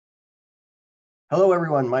Hello,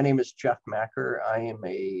 everyone. My name is Jeff Macker. I am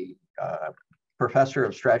a professor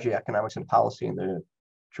of strategy, economics, and policy in the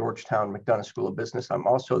Georgetown McDonough School of Business. I'm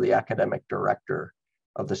also the academic director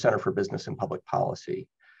of the Center for Business and Public Policy.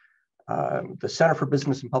 The Center for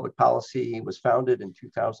Business and Public Policy was founded in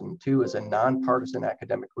 2002 as a nonpartisan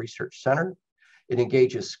academic research center. It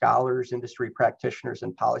engages scholars, industry practitioners,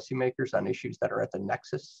 and policymakers on issues that are at the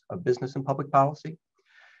nexus of business and public policy.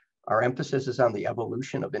 Our emphasis is on the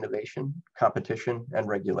evolution of innovation, competition, and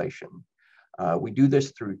regulation. We do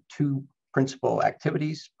this through two principal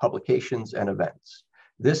activities: publications and events.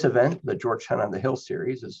 This event, the Georgetown on the Hill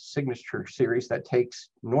series, is a signature series that takes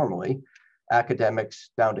normally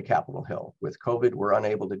academics down to Capitol Hill. With COVID, we're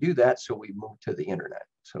unable to do that, so we moved to the internet.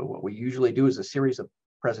 So what we usually do is a series of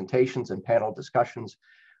presentations and panel discussions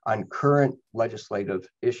on current legislative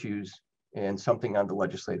issues and something on the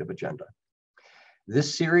legislative agenda.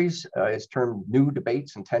 This series is termed New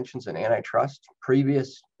Debates and Tensions in Antitrust.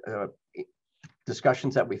 Previous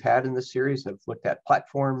discussions that we've had in this series have looked at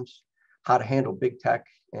platforms, how to handle big tech,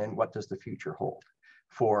 and what does the future hold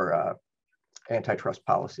for antitrust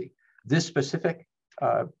policy. This specific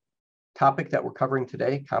topic that we're covering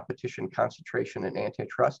today, competition, concentration, and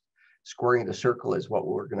antitrust, squaring the circle, is what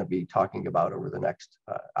we're going to be talking about over the next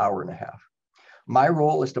hour and a half. My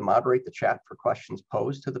role is to moderate the chat for questions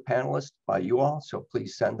posed to the panelists by you all, so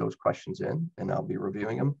please send those questions in and I'll be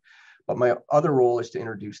reviewing them. But my other role is to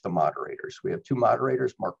introduce the moderators. We have two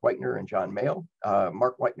moderators, Mark Whitener and John Mayo.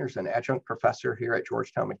 Mark Whitener is an adjunct professor here at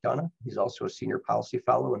Georgetown McDonough. He's also a senior policy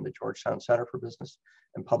fellow in the Georgetown Center for Business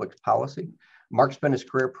and Public Policy. Mark spent his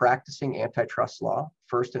career practicing antitrust law,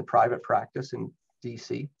 first in private practice in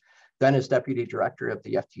DC, then as deputy director of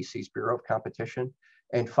the FTC's Bureau of Competition,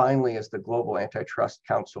 and finally as the Global Antitrust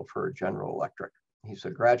Counsel for General Electric. He's a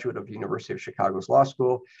graduate of University of Chicago's Law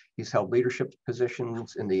School. He's held leadership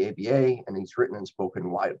positions in the ABA, and he's written and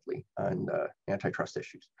spoken widely on antitrust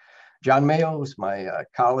issues. John Mayo is my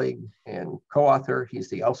colleague and co-author. He's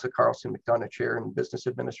the Elsa Carlson McDonough Chair in Business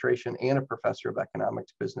Administration and a professor of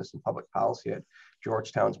economics, business, and public policy at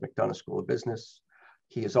Georgetown's McDonough School of Business.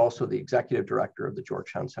 He is also the executive director of the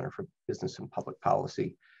Georgetown Center for Business and Public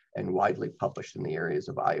Policy, and widely published in the areas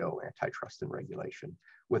of IO, antitrust, and regulation.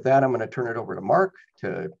 With that, I'm going to turn it over to Mark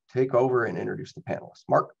to take over and introduce the panelists.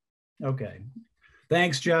 Mark. Okay.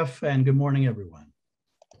 Thanks, Jeff, and good morning, everyone.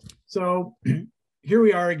 So here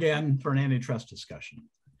we are again for an antitrust discussion.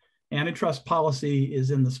 Antitrust policy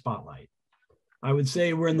is in the spotlight. I would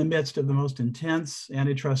say we're in the midst of the most intense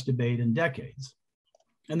antitrust debate in decades.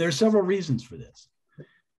 And there are several reasons for this.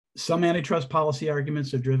 Some antitrust policy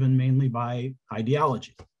arguments are driven mainly by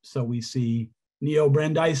ideology. So we see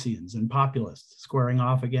neo-Brandeisians and populists squaring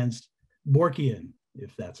off against Borkian,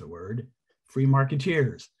 if that's a word, free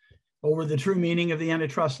marketeers, over the true meaning of the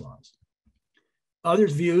antitrust laws.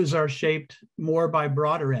 Others' views are shaped more by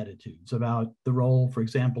broader attitudes about the role, for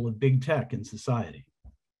example, of big tech in society.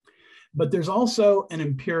 But there's also an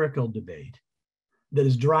empirical debate that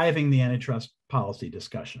is driving the antitrust policy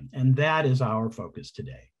discussion, and that is our focus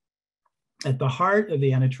today. At the heart of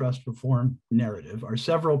the antitrust reform narrative are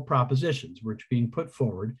several propositions which are being put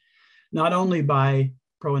forward not only by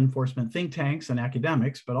pro-enforcement think tanks and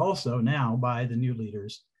academics, but also now by the new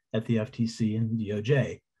leaders at the FTC and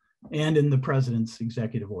DOJ, and in the president's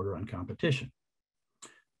executive order on competition.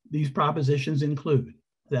 These propositions include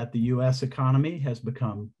that the US economy has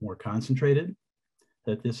become more concentrated,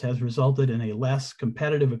 that this has resulted in a less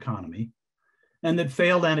competitive economy, and that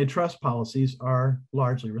failed antitrust policies are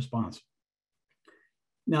largely responsible.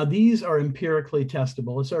 Now, these are empirically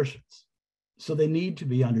testable assertions, so they need to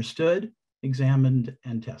be understood, examined,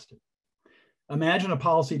 and tested. Imagine a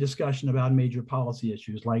policy discussion about major policy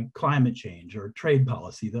issues like climate change or trade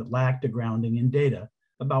policy that lacked a grounding in data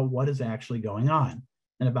about what is actually going on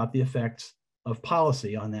and about the effects of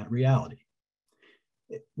policy on that reality.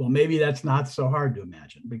 Well, maybe that's not so hard to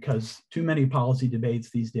imagine because too many policy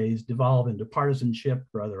debates these days devolve into partisanship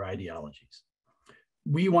or other ideologies.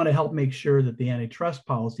 We want to help make sure that the antitrust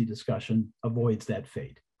policy discussion avoids that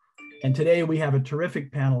fate. And today we have a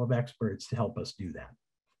terrific panel of experts to help us do that.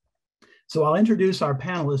 So I'll introduce our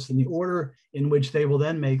panelists in the order in which they will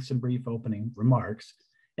then make some brief opening remarks,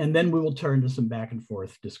 and then we will turn to some back and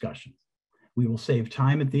forth discussion. We will save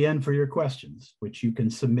time at the end for your questions, which you can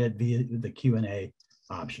submit via the Q&A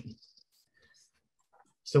option.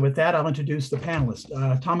 So with that, I'll introduce the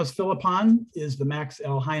panelists. Thomas Philippon is the Max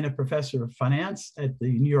L. Heine Professor of Finance at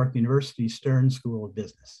the New York University Stern School of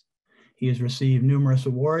Business. He has received numerous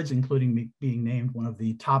awards, including being named one of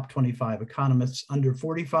the top 25 economists under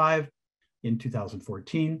 45 in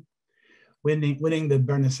 2014, winning the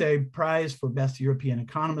Bernays Prize for Best European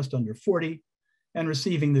Economist under 40, and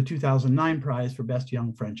receiving the 2009 prize for Best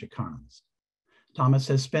Young French Economist. Thomas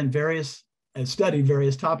has studied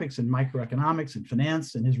various topics in microeconomics and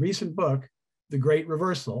finance, and his recent book, The Great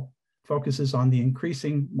Reversal, focuses on the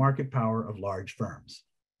increasing market power of large firms,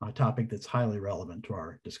 a topic that's highly relevant to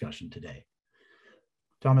our discussion today.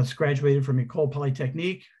 Thomas graduated from École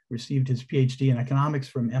Polytechnique, received his PhD in economics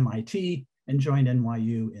from MIT, and joined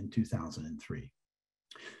NYU in 2003.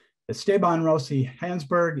 Esteban Rossi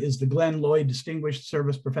Hansberg is the Glenn Lloyd Distinguished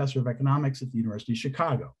Service Professor of Economics at the University of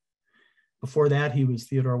Chicago. Before that, he was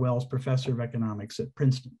Theodore Wells Professor of Economics at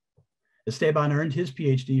Princeton. Esteban earned his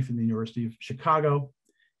PhD from the University of Chicago.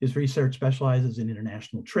 His research specializes in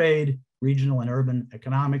international trade, regional and urban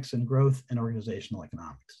economics, and growth and organizational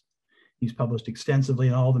economics. He's published extensively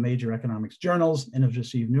in all the major economics journals and has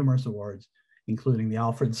received numerous awards, including the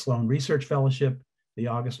Alfred Sloan Research Fellowship, the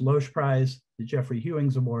August Loesch Prize, the Jeffrey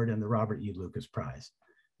Hewings Award, and the Robert E. Lucas Prize.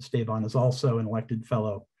 Esteban is also an elected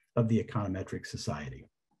fellow of the Econometric Society.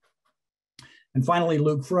 And finally,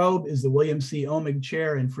 Luke Frobe is the William C. Omig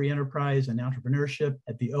Chair in Free Enterprise and Entrepreneurship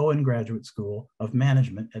at the Owen Graduate School of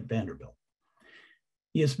Management at Vanderbilt.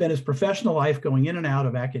 He has spent his professional life going in and out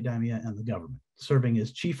of academia and the government, serving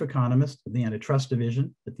as chief economist of the Antitrust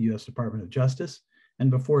Division at the US Department of Justice, and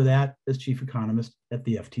before that, as chief economist at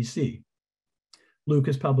the FTC. Luke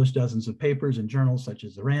has published dozens of papers in journals such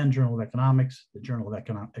as the RAND Journal of Economics, the Journal of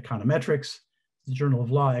Econometrics, the Journal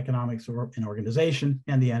of Law, Economics and Organization,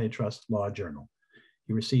 and the Antitrust Law Journal.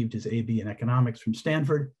 He received his AB in economics from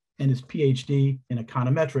Stanford and his PhD in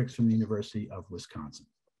econometrics from the University of Wisconsin.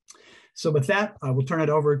 So with that, I will turn it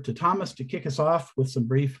over to Thomas to kick us off with some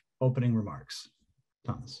brief opening remarks.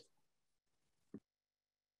 Thomas. Thank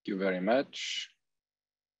you very much.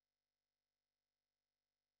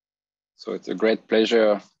 So it's a great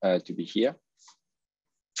pleasure to be here.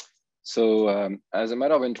 So as a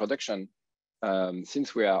matter of introduction,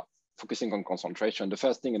 since we are focusing on concentration, the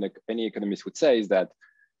first thing any economist would say is that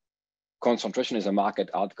concentration is a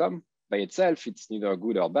market outcome. By itself, it's neither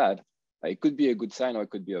good or bad. It could be a good sign or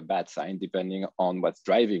it could be a bad sign, depending on what's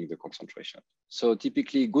driving the concentration. So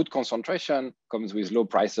typically, good concentration comes with low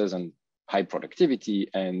prices and high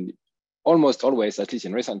productivity, and almost always, at least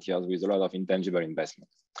in recent years, with a lot of intangible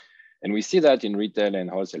investments. And we see that in retail and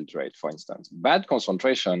wholesale trade, for instance. Bad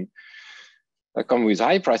concentration comes with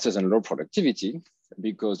high prices and low productivity,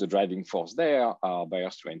 because the driving force there are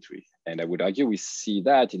barriers to entry. And I would argue we see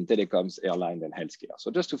that in telecoms, airlines, and healthcare.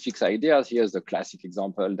 So just to fix ideas, here's the classic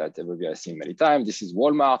example that everybody has seen many times. This is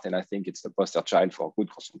Walmart, and I think it's the poster child for good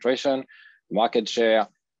concentration. Market share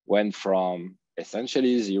went from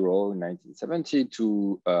essentially zero in 1970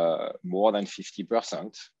 to more than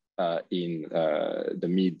 50% in the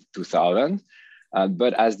mid-2000s.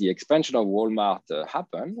 But as the expansion of Walmart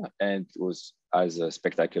happened, and it was as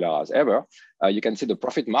spectacular as ever, you can see the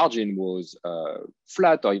profit margin was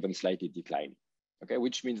flat or even slightly declining. Okay,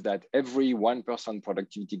 which means that every 1%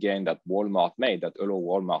 productivity gain that Walmart made that allowed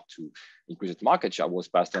Walmart to increase its market share was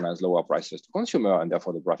passed on as lower prices to consumer, and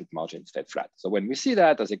therefore the profit margin stayed flat. So when we see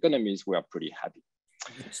that as economists, we are pretty happy.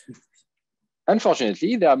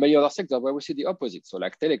 Unfortunately, there are many other sectors where we see the opposite. So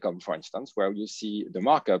like telecom, for instance, where you see the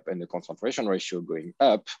markup and the concentration ratio going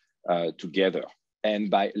up together,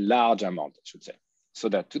 and by large amount, I should say. So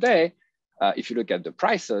that today, if you look at the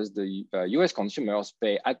prices, the US consumers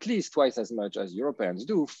pay at least twice as much as Europeans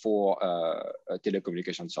do for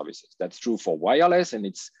telecommunication services. That's true for wireless, and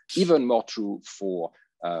it's even more true for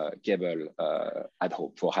cable at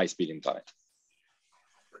home, for high-speed internet.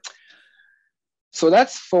 So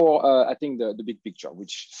that's for, I think, the big picture,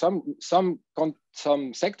 which some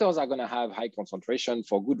sectors are going to have high concentration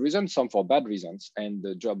for good reasons, some for bad reasons. And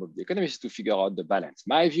the job of the economist is to figure out the balance.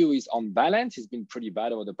 My view is on balance, it's been pretty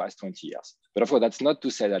bad over the past 20 years. But of course, that's not to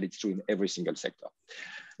say that it's true in every single sector.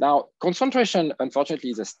 Now, concentration, unfortunately,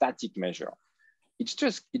 is a static measure. It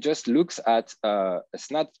just looks at a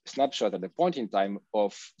snapshot at a point in time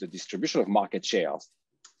of the distribution of market shares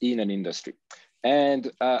in an industry.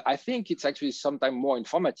 And I think it's actually sometimes more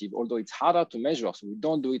informative, although it's harder to measure, so we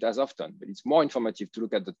don't do it as often, but it's more informative to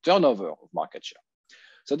look at the turnover of market share.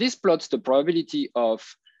 So this plots the probability of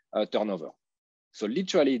turnover. So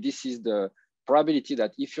literally, this is the probability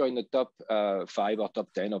that if you're in the top 5 or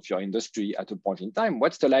top 10 of your industry at a point in time,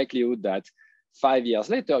 what's the likelihood that 5 years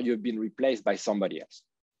later, you've been replaced by somebody else?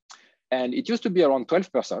 And it used to be around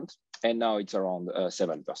 12%, and now it's around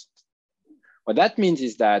 7%. What that means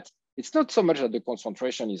is that it's not so much that the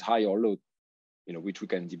concentration is high or low, which we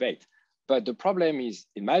can debate. But the problem is,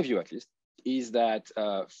 in my view at least, is that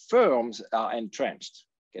firms are entrenched.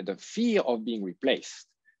 Okay? The fear of being replaced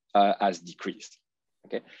has decreased.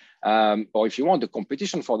 Okay? Or if you want, the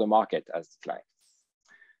competition for the market has declined.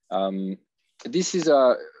 This is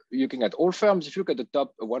looking at all firms. If you look at the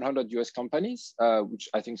top 100 US companies, which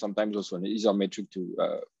I think sometimes also an easier metric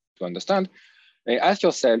to understand, ask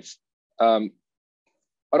yourself,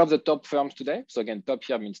 out of the top firms today, so again, top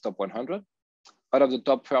here means top 100, out of the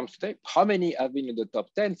top firms today, how many have been in the top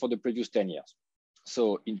 10 for the previous 10 years?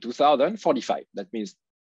 So in 2000, 45. That means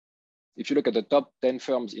if you look at the top 10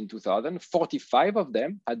 firms in 2000, 45 of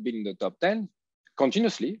them had been in the top 10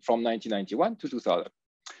 continuously from 1991 to 2000.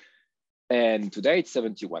 And today it's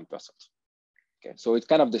 71%. Okay, so it's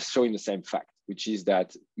kind of showing the same fact, which is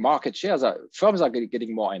that market shares firms are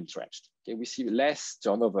getting more entrenched. Okay, we see less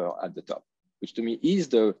turnover at the top, which to me is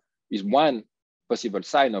one possible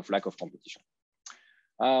sign of lack of competition.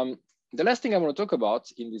 The last thing I want to talk about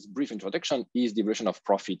in this brief introduction is the evolution of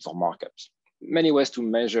profits or markups. Many ways to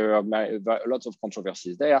measure, lots of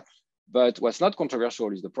controversies there, but what's not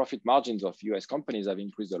controversial is the profit margins of US companies have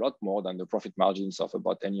increased a lot more than the profit margins of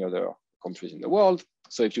about any other countries in the world.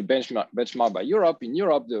 So if you benchmark by Europe, in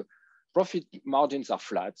Europe, the profit margins are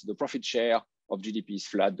flat. The profit share of GDP is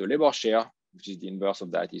flat. The labor share, which is the inverse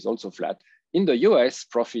of that, is also flat. In the US,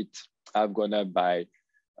 profits have gone up by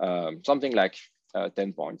something like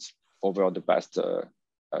 10 points over the past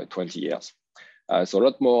 20 years. So a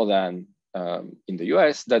lot more than in the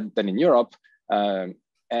US than in Europe.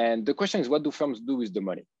 And the question is, what do firms do with the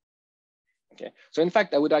money? Okay, so in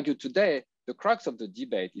fact, I would argue today, the crux of the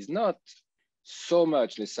debate is not so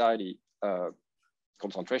much necessarily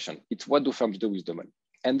concentration, it's what do firms do with the money?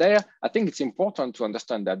 And there, I think it's important to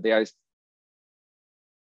understand that there is,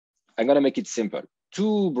 I'm gonna make it simple,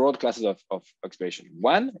 two broad classes of explanation.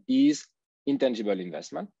 One is intangible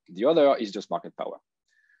investment. The other is just market power.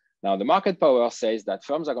 Now, the market power says that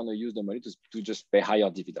firms are going to use the money to just pay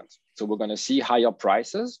higher dividends. So we're going to see higher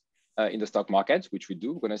prices in the stock market, which we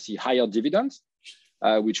do. We're going to see higher dividends,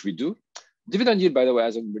 which we do. Dividend yield, by the way,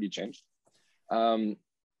 hasn't really changed. So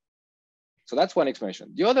that's one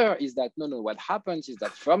explanation. The other is that, no, what happens is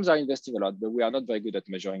that firms are investing a lot, but we are not very good at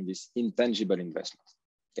measuring this intangible investment.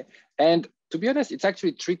 Okay? And to be honest, it's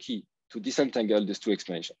actually tricky to disentangle these two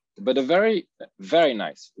explanations. But a very, very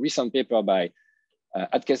nice recent paper by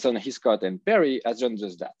Atkinson, Hiscott, and Perry has done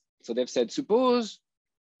just that. So they've said, suppose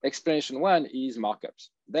explanation one is markups.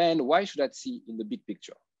 Then why should I see in the big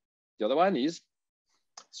picture? The other one is,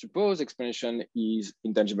 suppose explanation is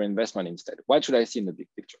intangible investment instead. What should I see in the big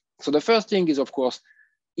picture? So the first thing is, of course,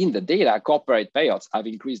 in the data, corporate payouts have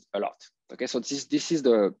increased a lot. Okay, so this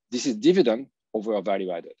is dividend over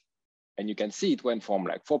value added. And you can see it went from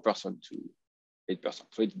like 4% to 8%.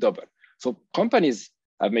 So it's double. So companies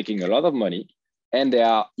are making a lot of money and they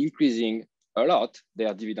are increasing a lot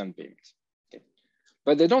their dividend payments. Okay.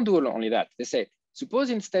 But they don't do only that. They say, suppose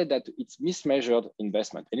instead that it's mismeasured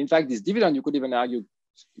investment. And in fact, this dividend, you could even argue,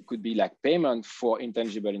 it could be like payment for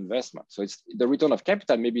intangible investment. So it's the return of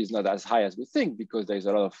capital maybe is not as high as we think because there's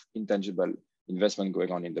a lot of intangible investment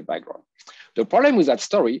going on in the background. The problem with that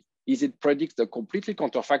story is it predicts the completely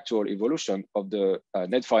counterfactual evolution of the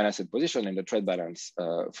net foreign asset position and the trade balance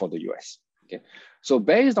for the US. Okay, so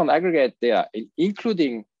based on aggregate data,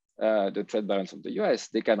 including the trade balance of the US,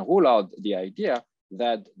 they can rule out the idea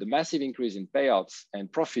that the massive increase in payouts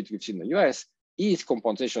and profit we've seen in the US is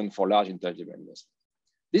compensation for large intangible investment.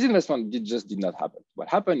 This investment just did not happen. What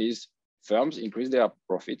happened is firms increased their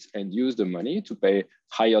profits and used the money to pay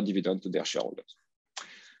higher dividend to their shareholders.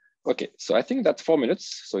 Okay, so I think that's 4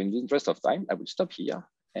 minutes. So in the interest of time, I will stop here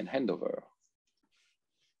and hand over.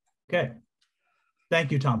 Okay,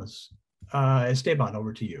 thank you, Thomas. Esteban,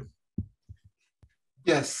 over to you.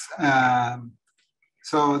 Yes,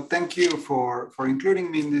 so thank you for including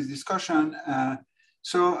me in this discussion.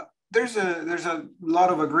 So there's a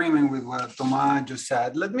lot of agreement with what Thomas just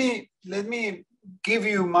said. Let me give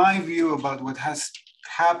you my view about what has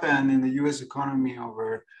happened in the U.S. economy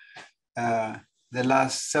over the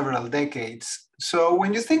last several decades. So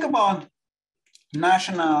when you think about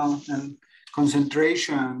national and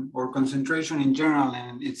concentration or concentration in general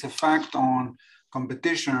and its effect on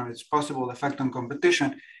competition or its possible effect on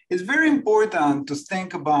competition, it's very important to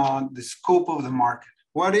think about the scope of the market.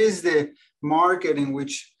 What is the market in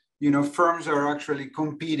which firms are actually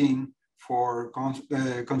competing for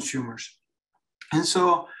consumers? And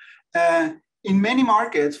so in many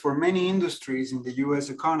markets, for many industries in the US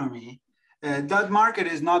economy, that market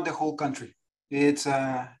is not the whole country. It's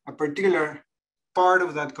a particular part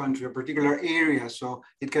of that country, a particular area. So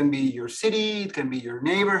it can be your city, it can be your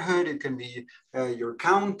neighborhood, it can be your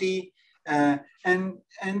county. And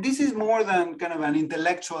this is more than kind of an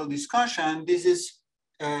intellectual discussion. This is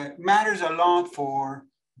matters a lot for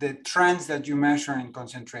the trends that you measure in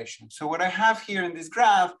concentration. So what I have here in this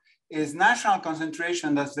graph is national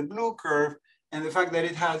concentration, that's the blue curve, and the fact that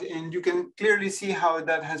it has, and you can clearly see how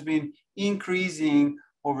that has been increasing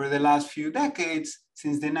over the last few decades,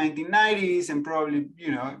 since the 1990s and probably,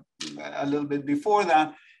 you know, a little bit before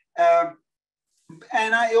that.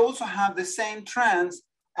 And I also have the same trends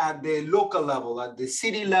at the local level, at the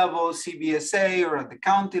city level, CBSA, or at the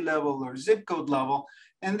county level or zip code level.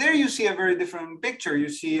 And there you see a very different picture. You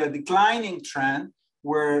see a declining trend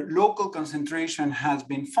where local concentration has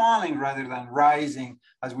been falling rather than rising,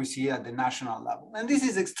 as we see at the national level. And this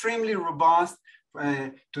is extremely robust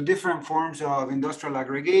to different forms of industrial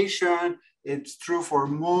aggregation. It's true for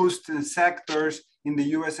most sectors in the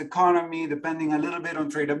US economy, depending a little bit on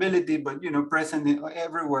tradability, but, you know, present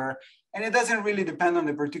everywhere. And it doesn't really depend on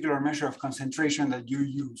the particular measure of concentration that you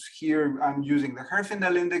use. Here, I'm using the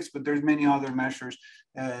Herfindahl index, but there's many other measures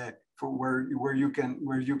for where you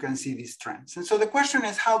can see these trends. And so the question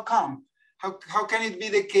is, how come? How can it be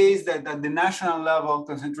the case that at the national level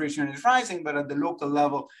concentration is rising, but at the local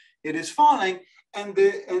level it is falling? And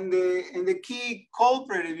the key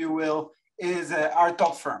culprit, if you will, is our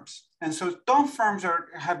top firms. And so top firms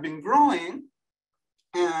have been growing,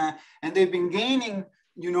 and they've been gaining,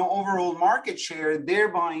 you know, overall market share,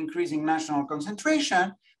 thereby increasing national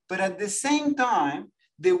concentration. But at the same time,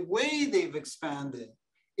 the way they've expanded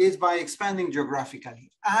is by expanding geographically,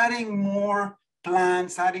 adding more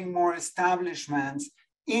plants, adding more establishments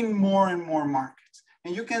in more and more markets.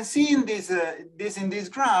 And you can see in this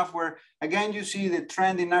graph where, again, you see the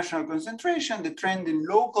trend in national concentration, the trend in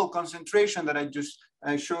local concentration that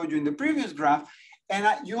I showed you in the previous graph.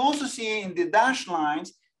 And you also see in the dashed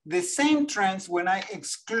lines, the same trends when I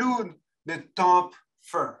exclude the top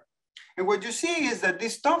firm. And what you see is that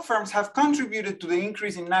these top firms have contributed to the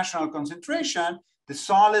increase in national concentration. The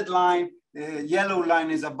solid line, the yellow line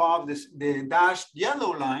is above the dashed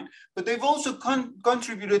yellow line, but they've also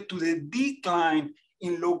contributed to the decline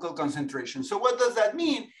in local concentration. So what does that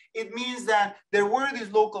mean? It means that there were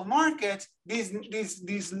these local markets,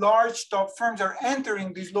 these large top firms are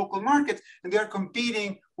entering these local markets, and they're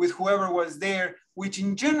competing with whoever was there, which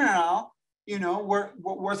in general, you know,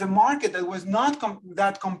 was a market that was not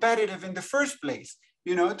that competitive in the first place.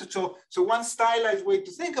 You know, so one stylized way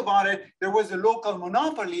to think about it, there was a local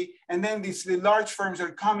monopoly, and then the large firms are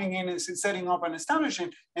coming in and setting up an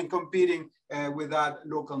establishment and competing with that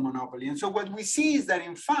local monopoly. And so what we see is that,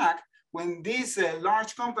 in fact, when these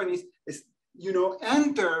large companies, you know,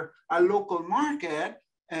 enter a local market,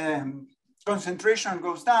 concentration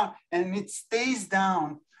goes down, and it stays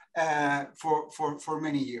down for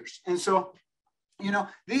many years. And so, you know,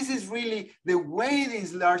 this is really the way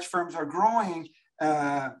these large firms are growing.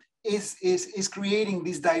 Is creating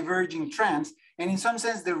these diverging trends. And in some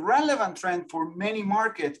sense, the relevant trend for many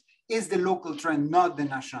markets is the local trend, not the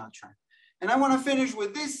national trend. And I want to finish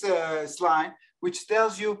with this slide, which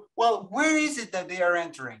tells you, well, where is it that they are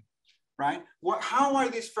entering, right? How are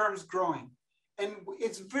these firms growing? And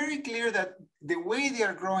it's very clear that the way they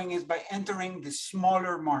are growing is by entering the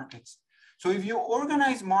smaller markets. So if you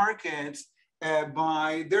organize markets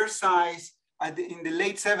by their size, in the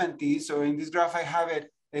late 70s, so in this graph I have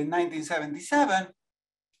it in 1977,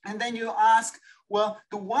 and then you ask, well,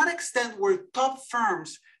 to what extent were top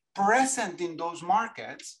firms present in those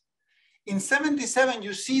markets? In 77,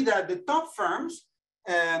 you see that the top firms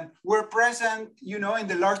were present, you know, in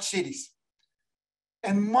the large cities,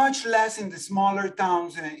 and much less in the smaller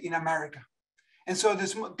towns in America. And so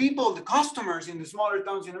the customers in the smaller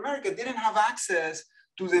towns in America didn't have access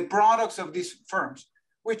to the products of these firms,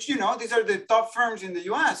 which, you know, these are the top firms in the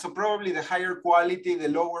US. So probably the higher quality,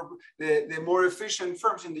 the more efficient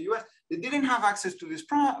firms in the US, they didn't have access to these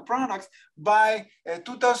products. By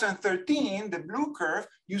 2013, the blue curve,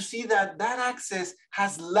 you see that access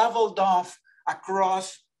has leveled off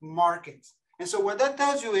across markets. And so what that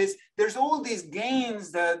tells you is there's all these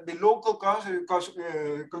gains that the local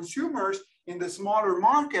consumers in the smaller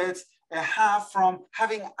markets have from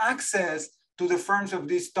having access to the firms of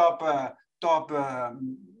these top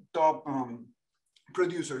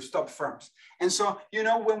producers, top firms. And so, you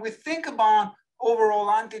know, when we think about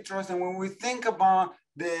overall antitrust and when we think about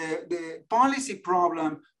the policy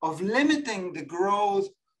problem of limiting the growth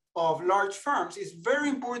of large firms, it's very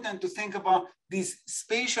important to think about this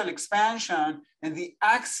spatial expansion and the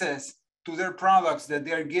access to their products that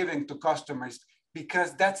they are giving to customers,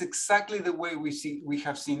 because that's exactly the way we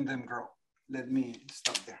have seen them grow. Let me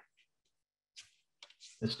stop there.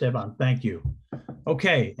 Esteban, thank you.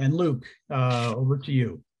 Okay, and Luke, over to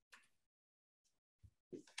you.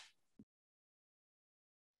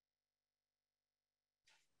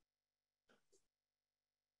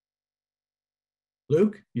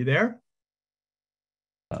 Luke, you there?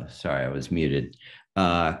 Sorry, I was muted.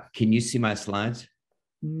 Can you see my slides?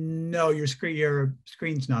 No, your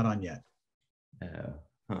screen's not on yet.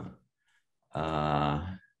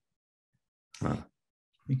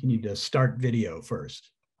 You can need to start video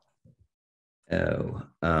first.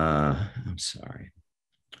 I'm sorry.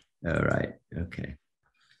 All right. Okay.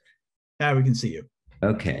 Now we can see you.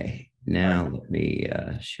 Okay. Now let me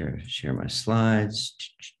share my slides.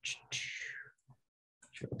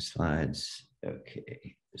 Share my slides.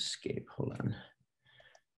 Okay. Escape. Hold on.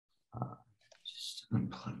 Just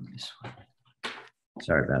unplug this one.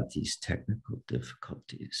 Sorry about these technical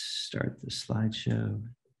difficulties. Start the slideshow.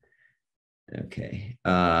 Okay.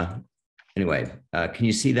 Anyway, can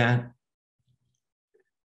you see that?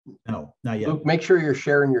 No, not yet. Luke, make sure you're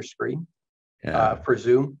sharing your screen for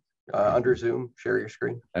Zoom. Under Zoom, share your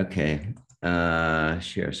screen. Okay.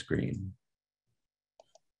 Share screen.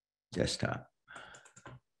 Desktop.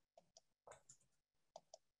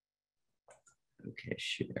 Okay,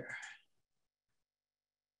 share.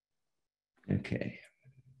 Okay.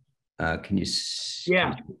 Can you see?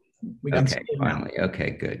 Yeah. We can okay, see finally. Okay,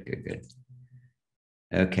 good.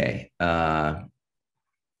 Okay.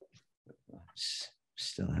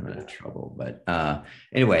 Still having trouble, but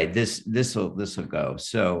anyway, this will go.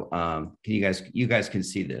 So can you guys can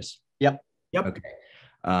see this? Yep. Okay.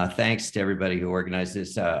 Thanks to everybody who organized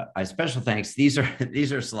this. Special thanks. These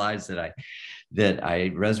are slides that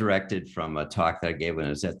I resurrected from a talk that I gave when I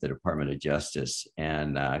was at the Department of Justice,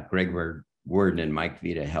 and Greg Worden and Mike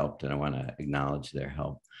Vita helped, and I want to acknowledge their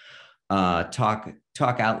help. Talk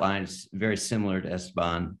outlines very similar to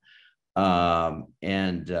Esteban,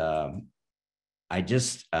 I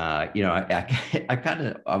just,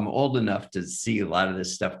 I'm old enough to see a lot of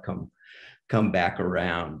this stuff come back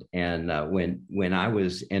around. And when I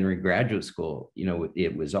was entering graduate school,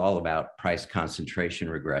 it was all about price concentration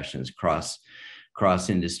regressions, cross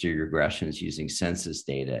industry regressions using census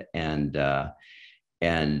data, and that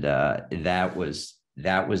was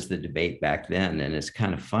the debate back then. And it's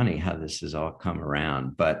kind of funny how this has all come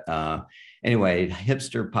around. But anyway,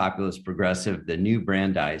 hipster, populist, progressive, the new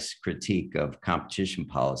Brandeis critique of competition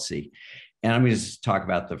policy. And I'm going to just talk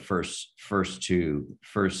about the first two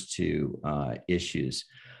issues.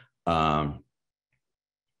 I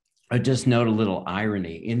just note a little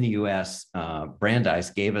irony. In the US, Brandeis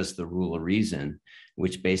gave us the rule of reason,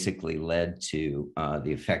 which basically led to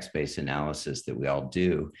the effects-based analysis that we all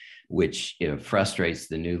do, which frustrates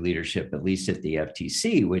the new leadership, at least at the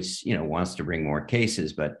FTC, which wants to bring more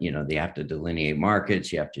cases, but they have to delineate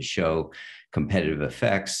markets, you have to show competitive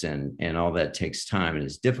effects, and all that takes time and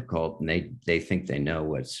is difficult, and they think they know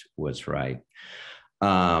what's right.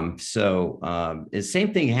 The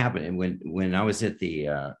same thing happened when I was at the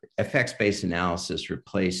effects-based analysis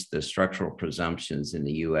replaced the structural presumptions in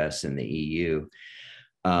the US and the EU.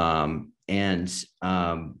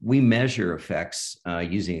 We measure effects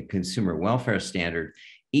using a consumer welfare standard.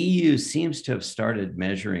 EU seems to have started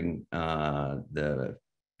measuring the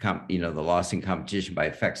loss in competition by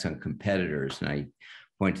effects on competitors, and I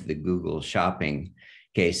point to the Google shopping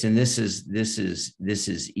case. And this is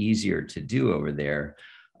easier to do over there.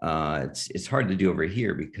 It's hard to do over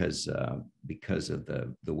here because of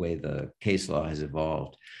the way the case law has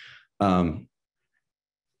evolved.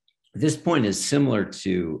 This point is similar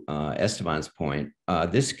to Esteban's point.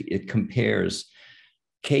 It compares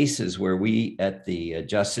cases where we at the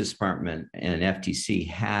Justice Department and FTC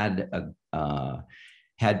had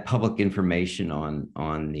public information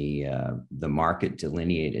on the market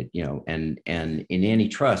delineated, and in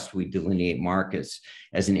antitrust, we delineate markets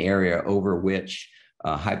as an area over which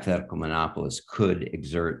hypothetical monopolists could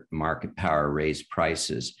exert market power, raise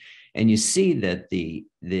prices. And you see that the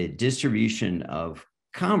distribution of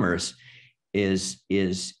commerce is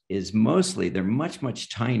mostly, they're much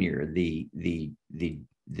tinier. The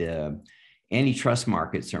antitrust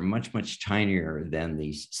markets are much tinier than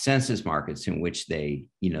the census markets in which they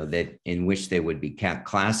would be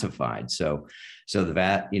classified. So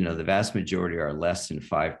the vast majority are less than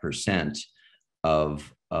 5%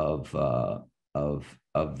 of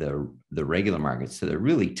the regular markets. So they're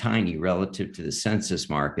really tiny relative to the census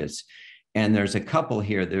markets. And there's a couple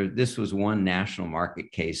here. This was one national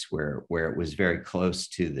market case where it was very close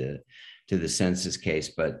to the census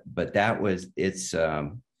case, but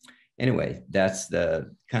anyway, that's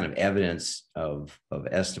the kind of evidence of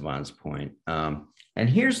Esteban's point. And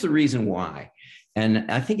here's the reason why. And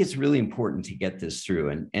I think it's really important to get this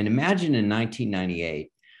through. And imagine in 1998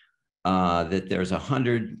 that there's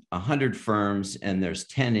 100 firms and there's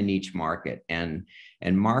 10 in each market, and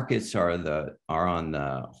markets are on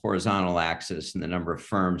the horizontal axis and the number of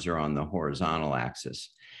firms are on the horizontal axis.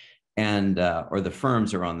 and or the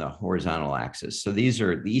firms are on the horizontal axis. So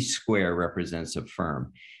each square represents a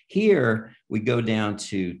firm. Here we go down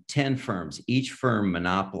to 10 firms. Each firm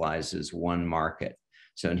monopolizes one market.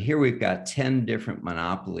 So and here we've got 10 different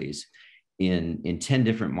monopolies in 10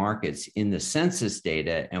 different markets in the census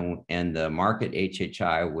data, and the market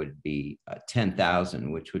HHI would be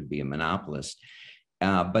 10,000, which would be a monopolist.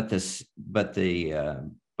 But the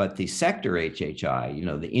sector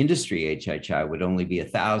HHI, the industry HHI would only be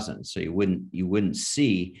 1,000. So you wouldn't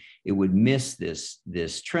see, it would miss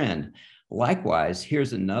this trend. Likewise,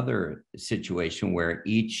 here's another situation where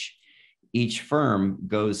each firm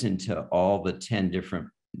goes into all the 10 different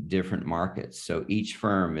markets. So each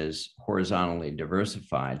firm is horizontally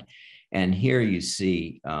diversified. And here you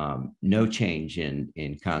see no change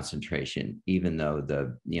in concentration, even though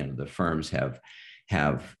the firms have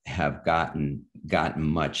gotten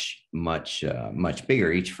much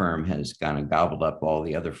bigger. Each firm has kind of gobbled up all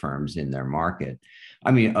the other firms in their market.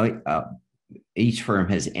 I mean, each firm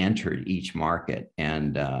has entered each market,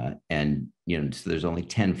 and so there's only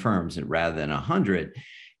 10 firms rather than 100,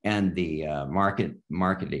 and the market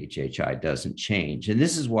HHI doesn't change. And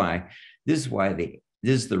this is the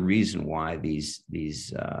reason why these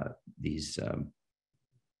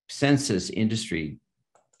census industry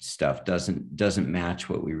stuff doesn't match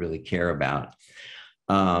what we really care about.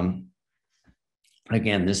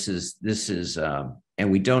 Again, this is and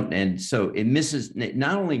we don't, and so it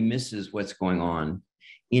not only misses what's going on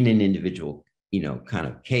in an individual kind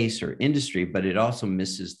of case or industry, but it also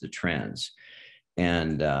misses the trends.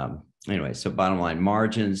 And anyway, so bottom line,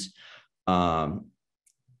 margins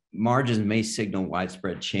may signal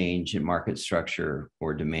widespread change in market structure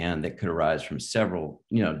or demand that could arise from several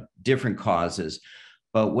different causes.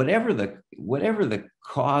 But whatever the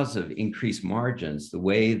cause of increased margins, the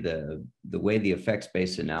way the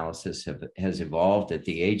effects-based analysis has evolved at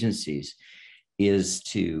the agencies is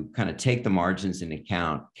to kind of take the margins into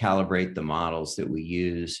account, calibrate the models that we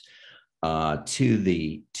use to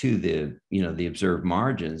the observed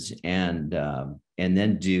margins, and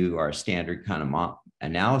then do our standard kind of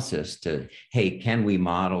analysis to, hey, can we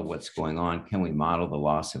model what's going on? Can we model the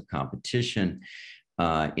loss of competition?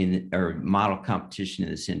 Or model competition in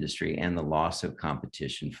this industry and the loss of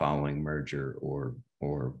competition following merger or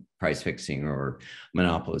price fixing or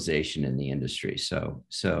monopolization in the industry. So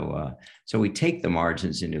we take the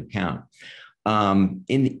margins into account.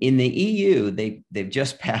 In the EU, they've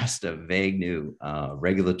just passed a vague new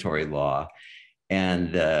regulatory law,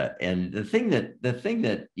 and the thing that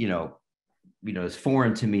is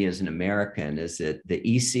foreign to me as an American is that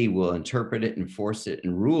the EC will interpret it, enforce it,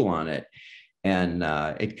 and rule on it. And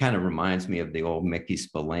it kind of reminds me of the old Mickey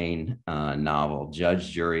Spillane novel,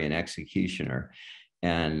 Judge, Jury, and Executioner.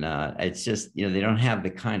 And it's just, they don't have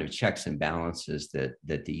the kind of checks and balances that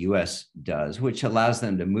the US does, which allows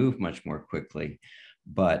them to move much more quickly,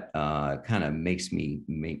 but kind of makes me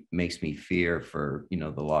fear for,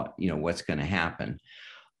 the law, what's going to happen.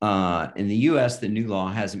 In the US, the new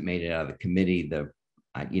law hasn't made it out of the committee.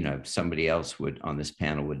 Somebody else on this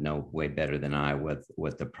panel would know way better than I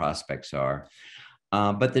what the prospects are.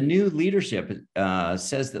 But the new leadership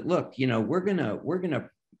says that, look,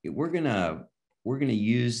 we're gonna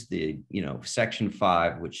use the Section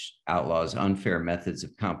 5, which outlaws unfair methods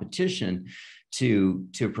of competition, to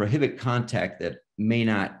prohibit contact that may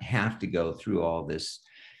not have to go through all this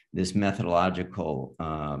methodological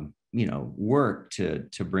work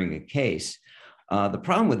to bring a case. The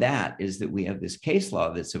problem with that is that we have this case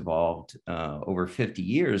law that's evolved over 50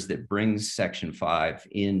 years that brings Section 5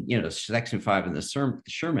 in, Section 5 and the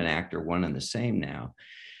Sherman Act are one and the same now.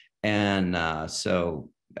 And so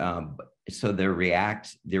their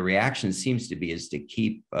reaction seems to be is to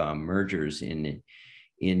keep mergers in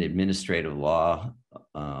administrative law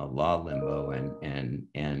limbo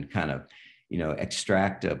and kind of,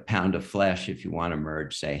 extract a pound of flesh if you want to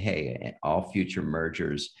merge, say, hey, all future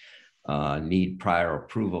mergers need prior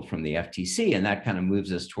approval from the FTC, and that kind of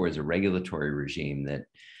moves us towards a regulatory regime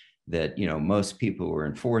that most people who were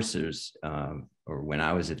enforcers, or when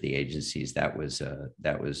I was at the agencies, that was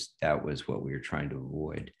what we were trying to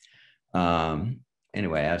avoid.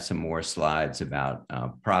 Anyway, I have some more slides about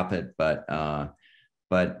profit, but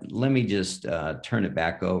let me just turn it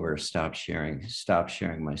back over. Stop sharing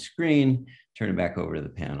my screen. Turn it back over to the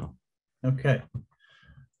panel. Okay.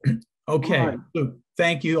 Okay. So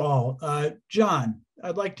thank you all. John,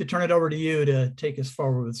 I'd like to turn it over to you to take us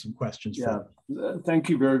forward with some questions. Yeah, thank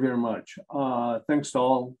you very, very much. Thanks to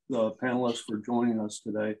all the panelists for joining us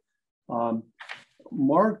today.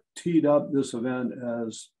 Mark teed up this event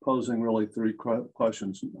as posing really three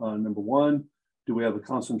questions. Number one, do we have a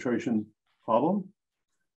concentration problem?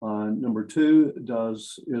 Number two,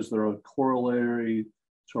 is there a corollary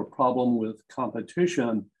sort of problem with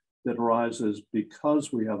competition that arises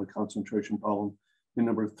because we have a concentration problem? And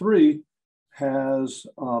number three, has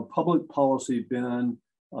public policy been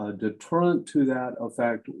a deterrent to that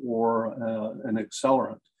effect or an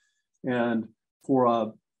accelerant? And for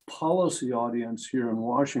a policy audience here in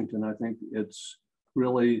Washington, I think it's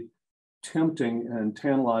really tempting and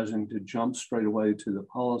tantalizing to jump straight away to the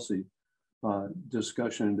policy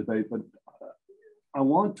discussion and debate. But I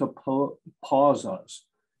want to pause us,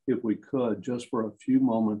 if we could, just for a few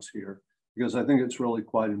moments here, because I think it's really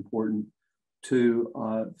quite important to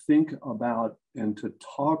think about and to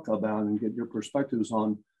talk about and get your perspectives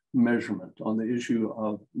on measurement, on the issue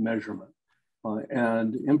of measurement.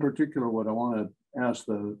 And in particular, what I want to ask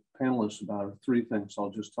the panelists about are three things.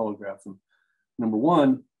 I'll just telegraph them. Number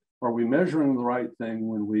one, are we measuring the right thing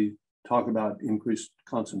when we talk about increased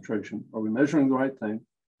concentration? Are we measuring the right thing?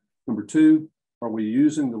 Number two, are we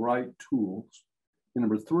using the right tools? And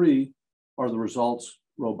number three, are the results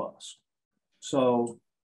robust? So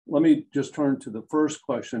let me just turn to the first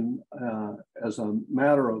question. As a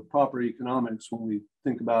matter of proper economics, when we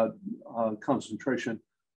think about concentration,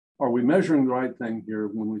 are we measuring the right thing here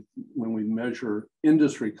when we measure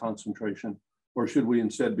industry concentration, or should we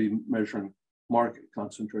instead be measuring market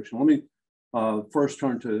concentration? Let me first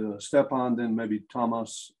turn to Stepan, then maybe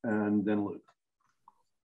Thomas, and then Luke.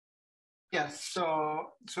 Yes.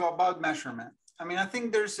 So about measurement. I mean, I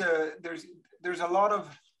think there's a lot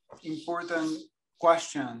of important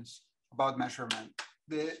questions about measurement.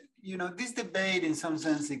 This debate, in some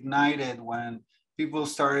sense, ignited when people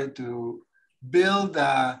started to build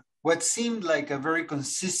what seemed like a very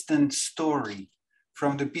consistent story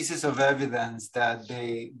from the pieces of evidence that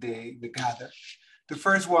they gathered. The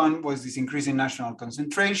first one was this increasing national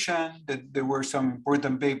concentration, that there were some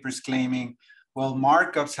important papers claiming, well,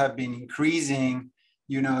 markups have been increasing,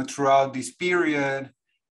 throughout this period.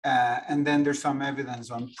 And then there's some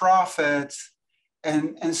evidence on profits.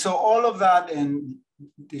 And so all of that, and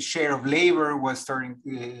the share of labor was starting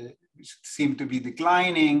to seem to be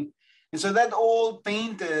declining. And so that all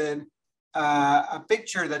painted a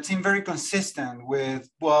picture that seemed very consistent with,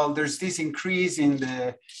 well, there's this increase in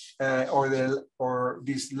or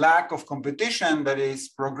this lack of competition that is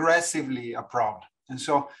progressively a problem. And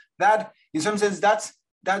so that, in some sense, that's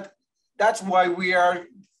why we are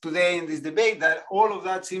today in this debate, that all of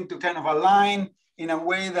that seemed to kind of align in a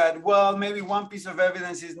way that, well, maybe one piece of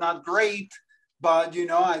evidence is not great, but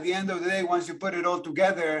at the end of the day, once you put it all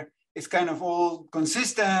together, it's kind of all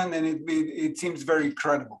consistent and it seems very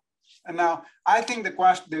credible. And now I think the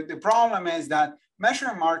problem is that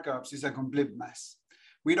measuring markups is a complete mess.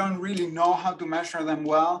 We don't really know how to measure them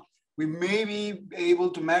well. We may be able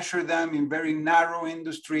to measure them in very narrow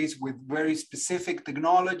industries with very specific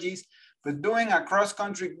technologies, but doing a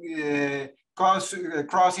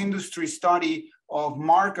cross-industry study of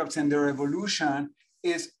markups and their evolution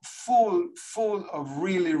is full of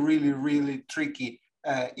really, really, really tricky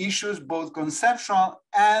issues, both conceptual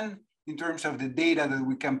and in terms of the data that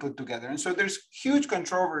we can put together. And so there's huge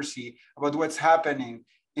controversy about what's happening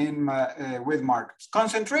with markups.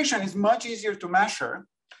 Concentration is much easier to measure,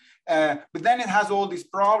 but then it has all these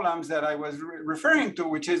problems that I was referring to,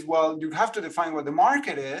 which is, well, you have to define what the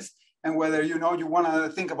market is and whether you want to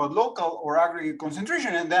think about local or aggregate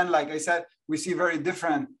concentration. And then, like I said, we see very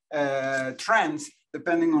different trends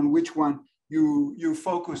depending on which one you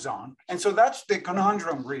focus on. And so that's the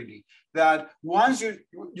conundrum, really, that once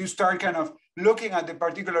you start kind of looking at the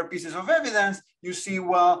particular pieces of evidence, you see,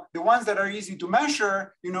 well, the ones that are easy to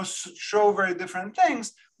measure, show very different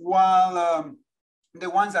things, while the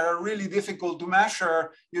ones that are really difficult to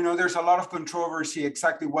measure, there's a lot of controversy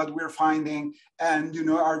exactly what we're finding, and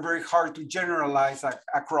are very hard to generalize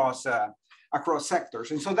across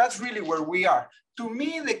sectors. And so that's really where we are. To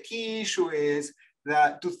me, the key issue is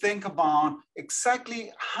that to think about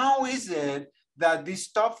exactly how is it that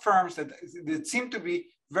these top firms that seem to be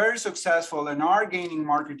very successful and are gaining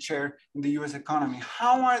market share in the US economy,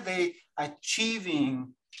 how are they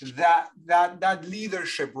achieving that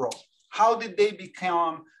leadership role? How did they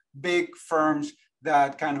become big firms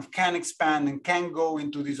that kind of can expand and can go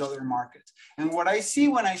into these other markets? And what I see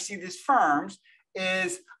when I see these firms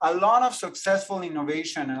is a lot of successful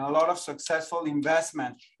innovation and a lot of successful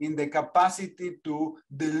investment in the capacity to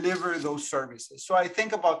deliver those services. So I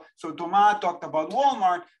think about, Thomas talked about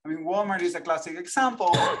Walmart. I mean, Walmart is a classic example,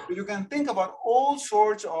 but you can think about all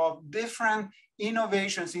sorts of different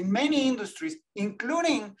innovations in many industries,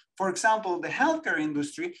 including, for example, the healthcare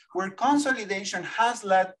industry, where consolidation has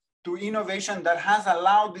led to innovation that has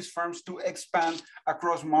allowed these firms to expand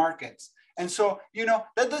across markets. And so,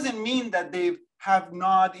 that doesn't mean that they have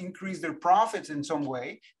not increased their profits in some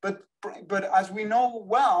way, but as we know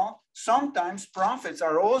well, sometimes profits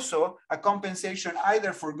are also a compensation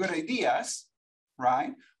either for good ideas,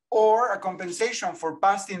 right? Or a compensation for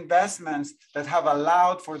past investments that have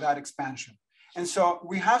allowed for that expansion. And so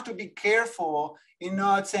we have to be careful in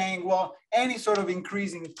not saying, well, any sort of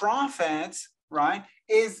increase in profits, right,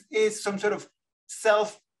 is some sort of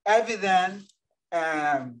self-evident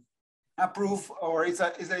a proof, or is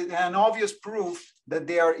an obvious proof that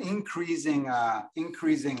they are increasing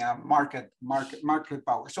market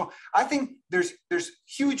power. So I think there's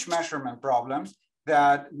huge measurement problems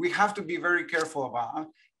that we have to be very careful about.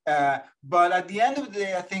 But at the end of the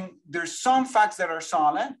day, I think there's some facts that are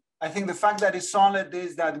solid. I think the fact that is solid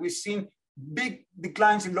is that we've seen big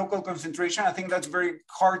declines in local concentration. I think that's very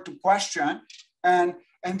hard to question. And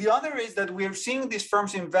the other is that we're seeing these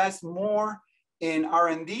firms invest more in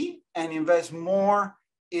R&D and invest more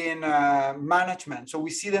in management. So we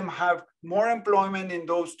see them have more employment in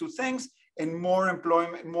those two things and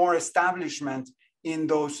more establishment in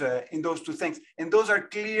those two things. And those are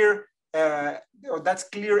clear, or that's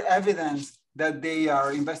clear evidence that they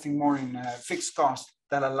are investing more in fixed costs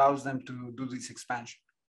that allows them to do this expansion.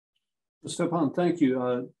 Stepan, thank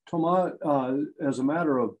you. Tomas, as a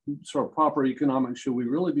matter of sort of proper economics, should we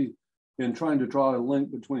really be in trying to draw a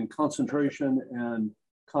link between concentration and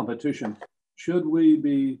competition? Should we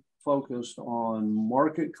be focused on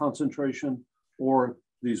market concentration or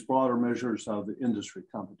these broader measures of industry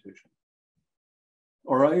competition?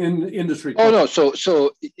 Or in industry? Oh no, so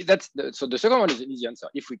the second one is an easy answer.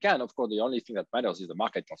 If we can, of course, the only thing that matters is the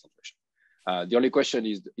market concentration. The only question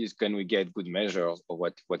is can we get good measures of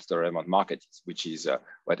what's the relevant market is, which is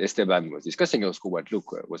what Esteban was discussing, also what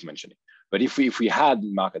Luke was mentioning. But if we had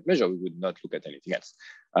market measure, we would not look at anything else.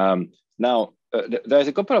 Now, there's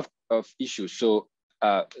a couple of issues. So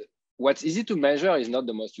what's easy to measure is not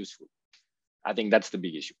the most useful. I think that's the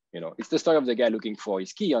big issue. It's the story of the guy looking for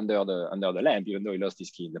his key under the lamp, even though he lost his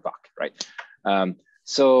key in the park, right?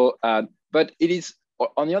 But it is.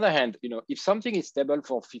 On the other hand, if something is stable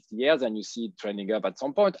for 50 years and you see it trending up at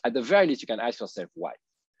some point, at the very least, you can ask yourself why.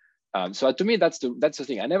 So to me, that's the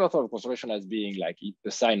thing. I never thought of concentration as being like a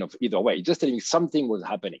sign of either way. It's just telling me something was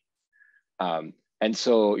happening. And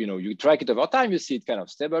so, you track it over time, you see it kind of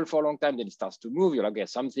stable for a long time, then it starts to move. You're like, okay,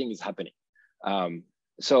 something is happening.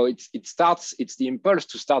 So it's the impulse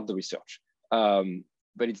to start the research,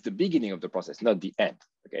 but it's the beginning of the process, not the end.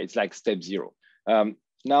 Okay, it's like step zero.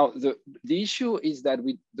 Now, the issue is that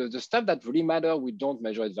the stuff that really matter, we don't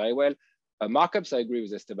measure it very well. Markups, I agree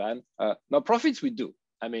with Esteban. Now, profits, we do.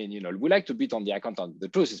 I mean, we like to beat on the accountant. The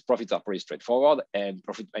truth is profits are pretty straightforward, and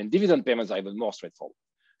dividend payments are even more straightforward.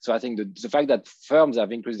 So I think the fact that firms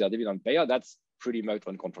have increased their dividend payout, that's pretty much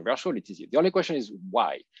uncontroversial. It is. The only question is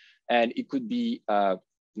why. And it could be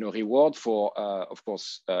reward for, of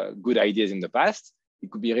course, good ideas in the past.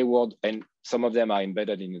 It could be reward, and some of them are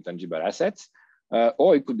embedded in intangible assets.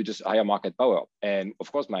 Or it could be just higher market power. And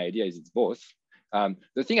of course, my idea is it's both.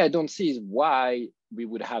 The thing I don't see is why we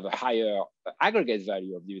would have a higher aggregate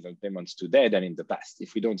value of dividend payments today than in the past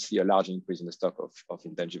if we don't see a large increase in the stock of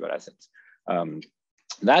intangible assets.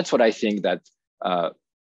 That's what I think that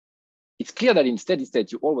it's clear that in steady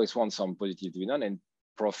state, you always want some positive dividend and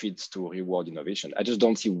profits to reward innovation. I just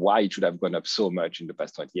don't see why it should have gone up so much in the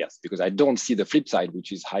past 20 years, because I don't see the flip side,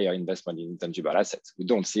 which is higher investment in intangible assets. We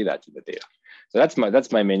don't see that in the data. So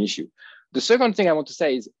that's my main issue. The second thing I want to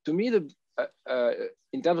say is, to me,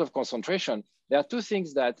 in terms of concentration, there are two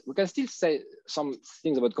things that we can still say some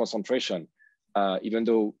things about concentration, even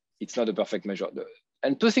though it's not a perfect measure.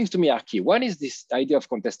 And two things to me are key. One is this idea of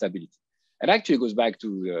contestability. And actually goes back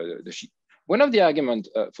to one of the arguments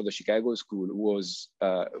for the Chicago School was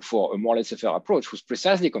for a more laissez-faire approach was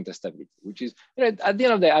precisely contestability, which is, at the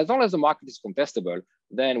end of the day, as long as the market is contestable,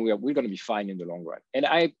 then we're going to be fine in the long run. And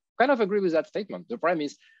I kind of agree with that statement. The problem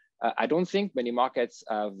is, I don't think many markets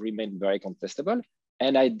have remained very contestable.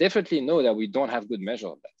 And I definitely know that we don't have good measure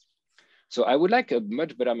of that. So I would like a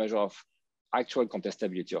much better measure of actual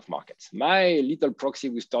contestability of markets. My little proxy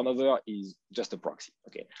with turnover is just a proxy,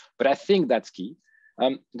 okay? But I think that's key.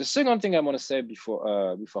 The second thing I want to say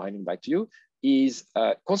before handing back to you is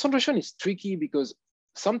concentration is tricky because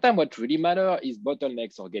sometimes what really matters is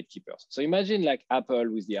bottlenecks or gatekeepers. So imagine like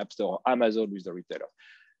Apple with the App Store, or Amazon with the retailer.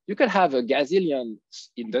 You can have a gazillion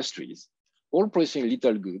industries all producing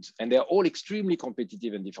little goods, and they're all extremely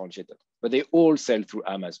competitive and differentiated, but they all sell through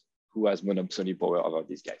Amazon, who has monopoly power over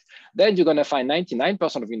these guys. Then you're going to find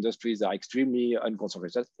 99% of industries are extremely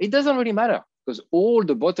unconcentrated. It doesn't really matter because all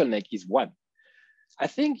the bottleneck is one. I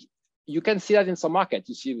think you can see that in some markets.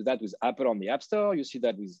 You see that with Apple on the App Store. You see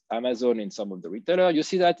that with Amazon in some of the retailers. You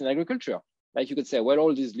see that in agriculture. Like you could say, well,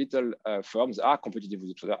 all these little firms are competitive with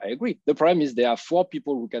each other. I agree. The problem is there are 4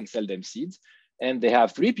 people who can sell them seeds, and they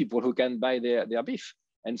have 3 people who can buy their beef.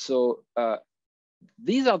 And so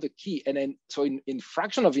these are the key. And then, so in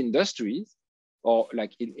fraction of industries, or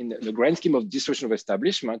like in the grand scheme of distribution of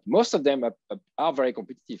establishment, most of them are very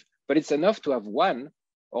competitive. But it's enough to have 1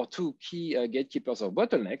 or 2 key gatekeepers or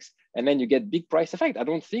bottlenecks, and then you get big price effect.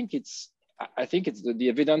 I think it's the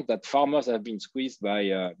evidence that farmers have been squeezed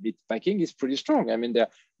by beef packing is pretty strong. I mean,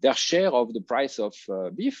 their share of the price of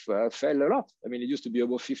beef fell a lot. I mean, it used to be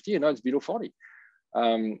above 50, and now it's below 40.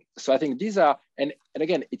 So I think these are, and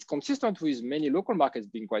again, it's consistent with many local markets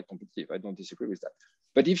being quite competitive. I don't disagree with that.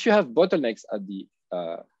 But if you have bottlenecks at the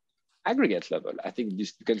aggregate level, I think you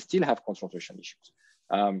can still have concentration issues.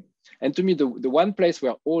 And to me, the one place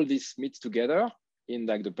where all this meets together in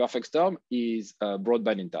like the perfect storm is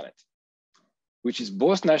broadband internet, which is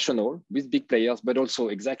both national with big players, but also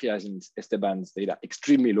exactly as in Esteban's data,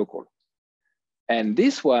 extremely local. And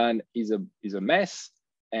this one is a mess.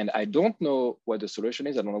 And I don't know what the solution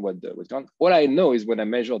is. I don't know what's going on. All I know is when I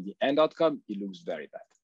measure the end outcome, it looks very bad.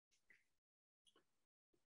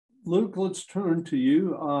 Luke, let's turn to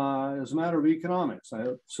you. As a matter of economics, I have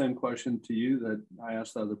the same question to you that I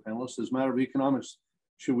asked the other panelists. As a matter of economics,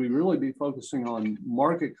 should we really be focusing on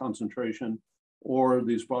market concentration or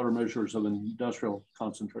these broader measures of industrial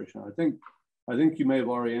concentration? I think you may have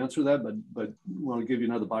already answered that, but I want to give you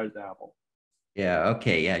another bite at the apple. Yeah.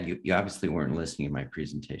 Okay. Yeah. You obviously weren't listening to my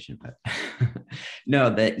presentation, but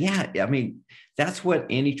no, I mean, that's what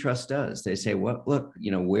antitrust does. They say, well, look,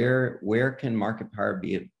 where can market power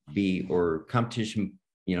be or competition,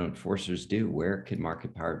 enforcers do? Where can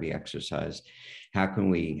market power be exercised? How can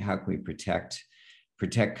we protect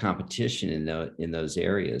competition in those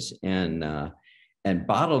areas? And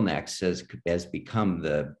bottlenecks has become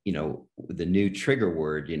the new trigger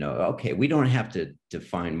word. Okay, we don't have to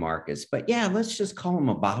define markets, but yeah, let's just call them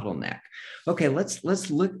a bottleneck. Okay,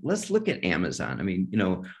 let's look at Amazon. I mean,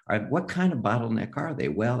 what kind of bottleneck are they?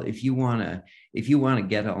 Well, if you want to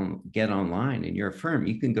get online in your firm,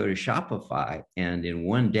 you can go to Shopify, and in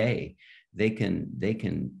one day they can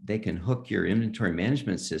hook your inventory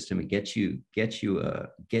management system and get you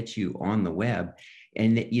on the web.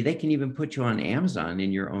 And they can even put you on Amazon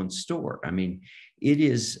in your own store. I mean, it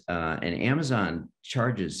is, and Amazon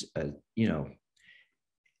charges a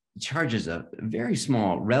very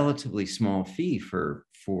small, relatively small fee for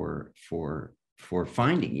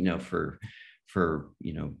finding,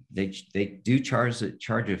 they do charge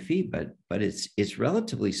a fee, but it's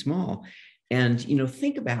relatively small. And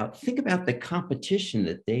think about the competition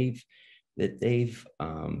that they've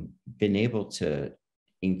been able to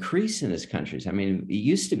increase in this country. I mean, it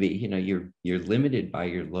used to be, you're limited by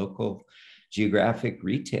your local geographic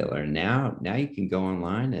retailer. Now you can go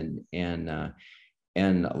online, and a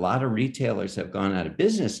lot of retailers have gone out of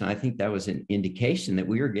business. And I think that was an indication that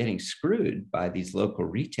we were getting screwed by these local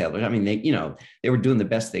retailers. I mean, they were doing the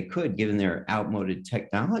best they could given their outmoded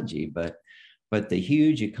technology, but the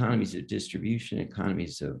huge economies of distribution,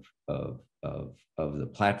 economies of the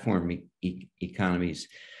platform economies,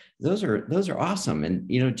 those are awesome. And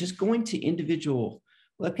just going to individual,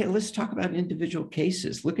 okay, let's talk about individual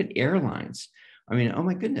cases. Look at airlines. I mean, oh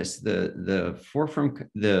my goodness, there's the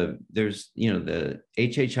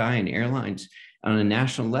HHI and airlines on a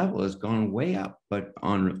national level has gone way up, but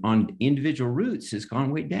on individual routes has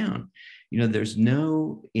gone way down. There's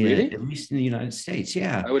no, really? At least in the United States,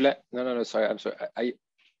 yeah. I would like, no, sorry, I'm sorry.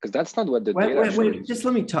 Because that's not what the data wait, just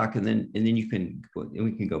let me talk, and then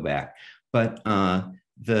we can go back. But on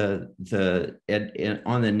the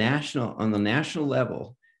national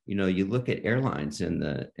level, you look at airlines, and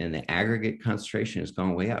the aggregate concentration has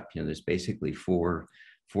gone way up. There's basically four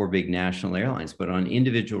big national airlines, but on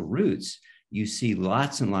individual routes, you see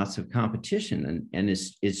lots and lots of competition, and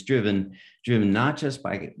it's driven not just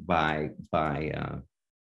by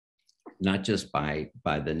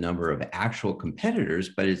the number of actual competitors,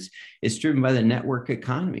 but it's driven by the network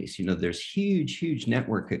economies. There's huge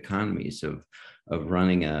network economies of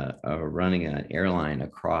running an airline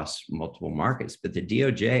across multiple markets. But the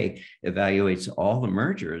DOJ evaluates all the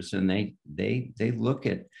mergers, and they look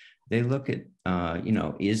at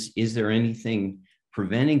is there anything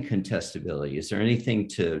preventing contestability? Is there anything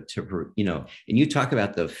to and you talk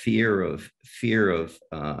about the fear of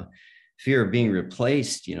being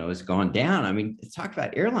replaced, has gone down. I mean, talk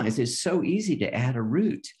about airlines. It's so easy to add a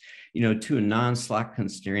route, to a non-slot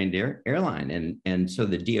constrained airline. And so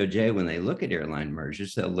the DOJ, when they look at airline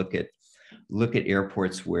mergers, they'll look at look at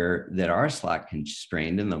airports that are slot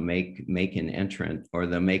constrained, and they'll make an entrant, or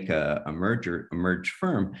they'll make a merge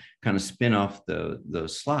firm kind of spin off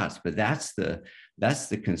those slots. But that's the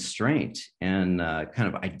constraint, and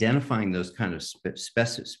kind of identifying those kind of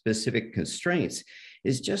specific constraints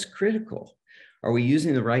is just critical. Are we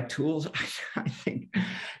using the right tools? I think,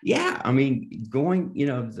 yeah. I mean, going,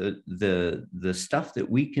 the stuff that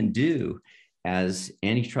we can do as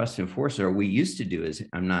antitrust enforcer, we used to do, is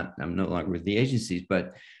I'm no longer with the agencies,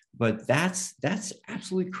 but that's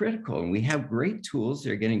absolutely critical. And we have great tools.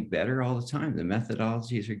 They're getting better all the time. The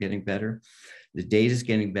methodologies are getting better. The data is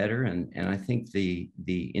getting better. And I think the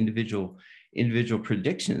individual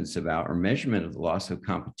predictions about, or measurement of the loss of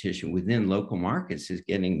competition within local markets is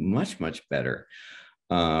getting much, much better.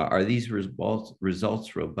 Are these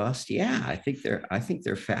results robust? Yeah, I think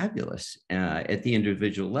they're fabulous at the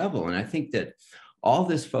individual level. And I think that all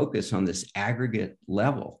this focus on this aggregate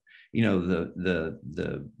level,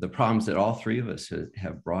 the problems that all three of us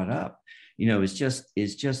have brought up, is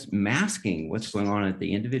just masking what's going on at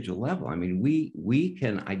the individual level. I mean, we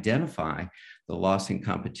can identify the loss in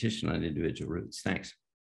competition on individual routes. Thanks.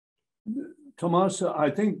 Tomas, I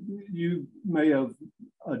think you may have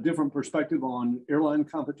a different perspective on airline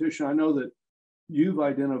competition. I know that you've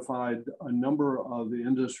identified a number of the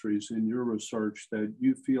industries in your research that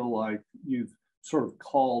you feel like you've sort of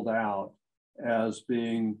called out as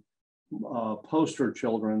being poster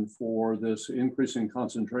children for this increasing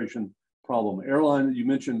concentration problem. Airline, you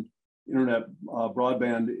mentioned internet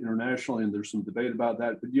broadband internationally, and there's some debate about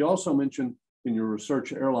that, but you also mentioned in your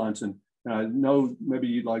research airlines, and I know maybe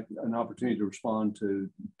you'd like an opportunity to respond to.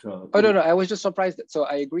 Oh, no, I was just surprised. So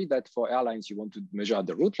I agree that for airlines, you want to measure at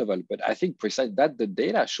the route level, but I think precisely that the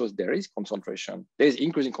data shows there is concentration. There is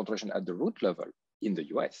increasing concentration at the route level in the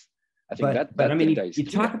US. I think but I mean, data is you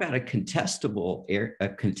clear. talk about a contestable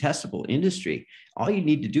industry. All you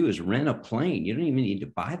need to do is rent a plane. You don't even need to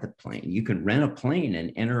buy the plane. You can rent a plane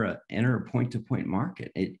and enter a point-to-point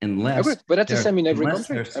market, unless. But that's the same in every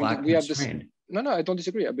country. I mean, we have this. No, I don't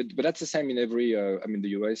disagree. But that's the same in every. I mean, the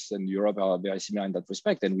US and Europe are very similar in that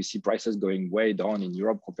respect, and we see prices going way down in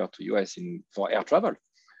Europe compared to US for air travel,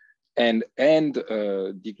 and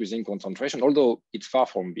decreasing concentration. Although it's far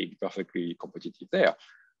from being perfectly competitive there.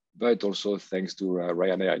 But also thanks to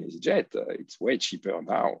Ryanair and EasyJet, it's way cheaper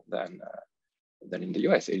now than in the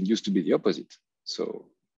US. It used to be the opposite. So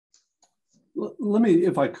let me,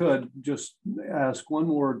 if I could, just ask one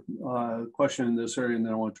more question in this area, and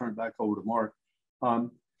then I want to turn it back over to Mark.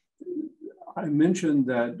 I mentioned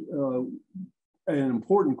that an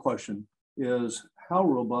important question is how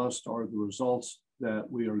robust are the results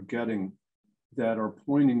that we are getting that are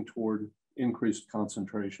pointing toward increased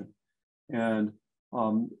concentration? And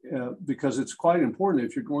because it's quite important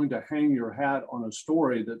if you're going to hang your hat on a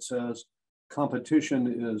story that says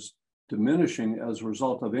competition is diminishing as a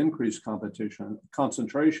result of increased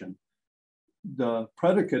concentration, the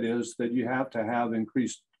predicate is that you have to have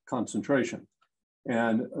increased concentration.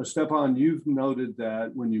 And Stepan, you've noted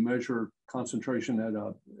that when you measure concentration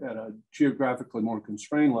at a geographically more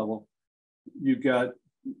constrained level, you get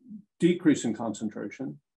decreasing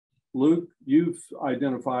concentration. Luc, you've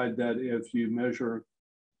identified that if you measure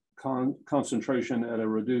concentration at a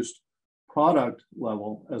reduced product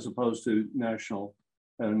level as opposed to at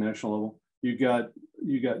a national level, you get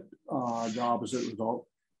the opposite result.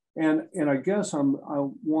 And I guess I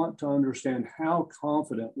want to understand how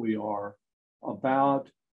confident we are about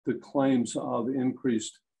the claims of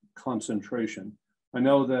increased concentration. I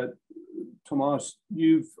know that Tomas,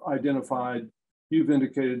 you've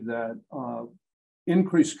indicated that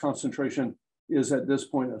increased concentration is at this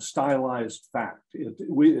point a stylized fact.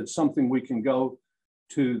 It's something we can go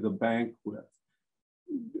to the bank with.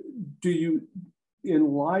 Do you,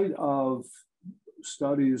 in light of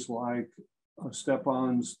studies like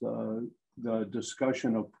Stepan's, the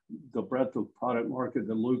discussion of the breadth of product market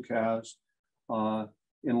that Luc has,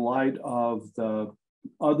 in light of the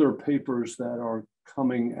other papers that are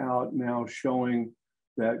coming out now showing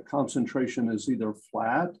that concentration is either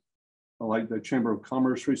flat, like the Chamber of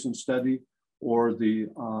Commerce recent study, or the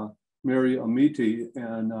Mary Amiti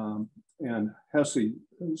and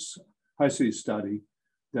Hesse study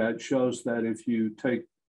that shows that if you take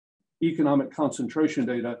economic concentration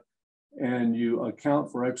data and you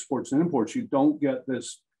account for exports and imports, you don't get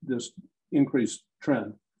this increased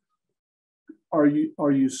trend. Are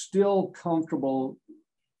you still comfortable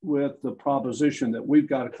with the proposition that we've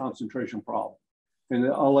got a concentration problem? And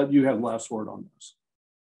I'll let you have the last word on this.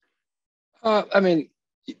 I mean,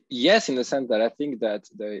 yes, in the sense that I think that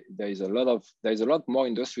there is a lot more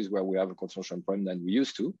industries where we have a concentration problem than we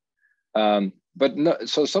used to. But no,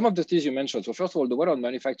 so some of the things you mentioned. So first of all, the one on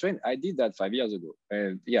manufacturing, I did that 5 years ago.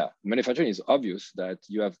 And yeah, manufacturing is obvious that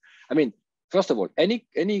you have, I mean, first of all, any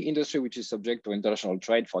industry which is subject to international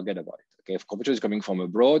trade, forget about it. Okay, if competition is coming from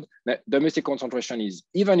abroad, domestic concentration is,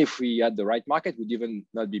 even if we had the right market, would even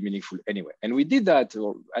not be meaningful anyway. And we did that,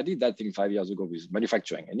 or I did that thing 5 years ago with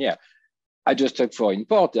manufacturing. And yeah, I just took for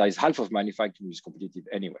import, there is half of manufacturing is competitive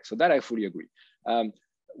anyway. So that I fully agree.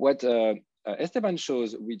 What Esteban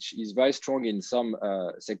shows, which is very strong in some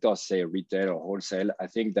sectors, say retail or wholesale, I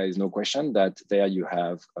think there is no question that there you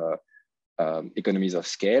have economies of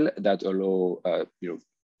scale that allow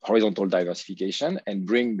horizontal diversification and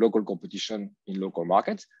bring local competition in local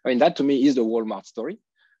markets. I mean, that to me is the Walmart story.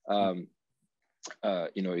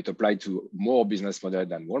 It applied to more business model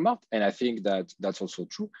than Walmart, and I think that that's also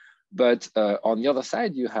true. But on the other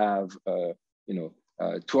side, you have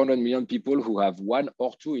 200 million people who have one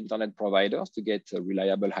or two internet providers to get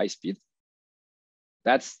reliable high speed.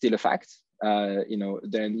 That's still a fact.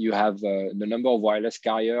 Then you have the number of wireless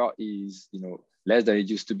carrier is less than it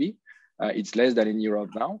used to be. It's less than in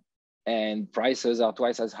Europe now, and prices are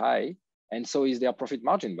twice as high, and so is their profit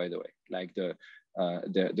margin. By the way, like the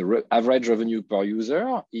average revenue per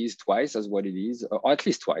user is twice as what it is, or at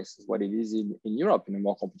least twice as what it is in Europe in a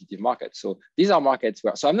more competitive market. So these are markets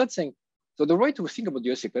where. So I'm not saying. So the way to think about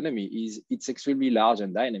the US economy is it's extremely large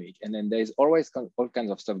and dynamic, and then there's always all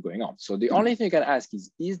kinds of stuff going on. So the only thing you can ask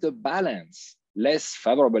is the balance less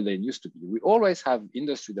favorable than it used to be? We always have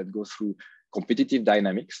industry that goes through competitive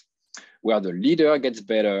dynamics where the leader gets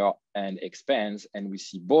better and expands, and we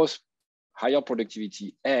see both higher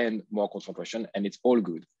productivity and more concentration, and it's all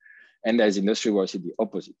good. And there's industry where we see the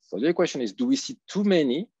opposite. So the question is, do we see too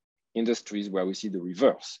many industries where we see the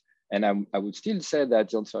reverse? And I would still say that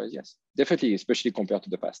the answer is yes, definitely, especially compared to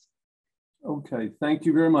the past. Okay, thank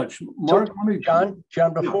you very much. Mark, so,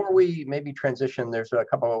 John, before we maybe transition, there's a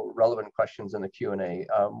couple of relevant questions in the Q&A.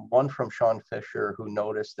 One from Sean Fisher, who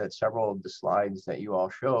noticed that several of the slides that you all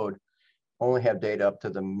showed only have data up to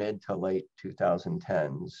the mid to late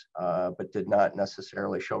 2010s, but did not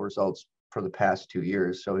necessarily show results for the past 2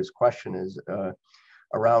 years. So his question is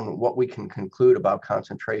around what we can conclude about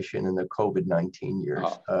concentration in the COVID-19 years.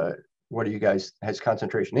 What do you guys, has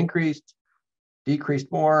concentration increased,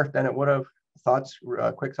 decreased more than it would have? Thoughts,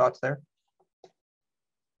 quick thoughts there?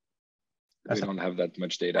 We don't have that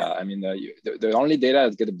much data. I mean, the only data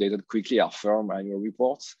that get updated quickly are firm annual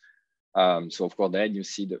reports. So of course, then you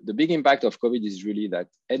see the big impact of COVID is really that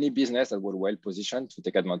any business that was well positioned to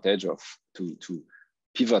take advantage of, to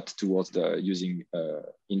pivot towards the using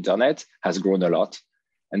internet has grown a lot.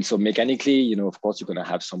 And so mechanically, of course, you're going to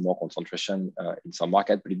have some more concentration in some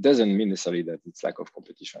market, but it doesn't mean necessarily that it's lack of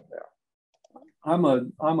competition there. I'm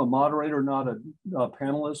a moderator, not a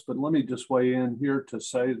panelist, but let me just weigh in here to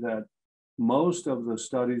say that most of the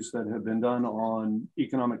studies that have been done on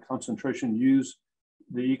economic concentration use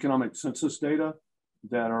the economic census data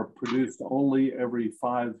that are produced only every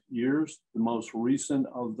 5 years. The most recent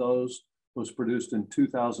of those was produced in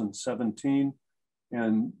 2017.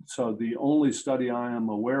 And so the only study I am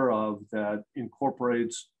aware of that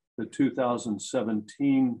incorporates the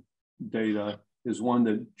 2017 data is one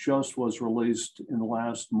that just was released in the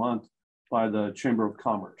last month by the Chamber of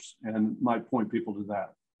Commerce, and might point people to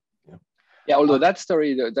that. Yeah, although that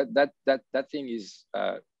story, that thing is,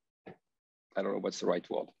 I don't know what's the right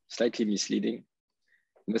word, slightly misleading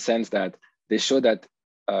in the sense that they show that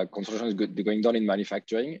concentration is going down in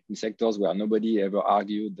manufacturing in sectors where nobody ever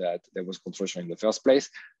argued that there was concentration in the first place.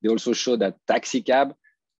 They also show that taxi cab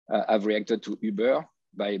have reacted to Uber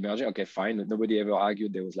by emerging. Okay, fine, nobody ever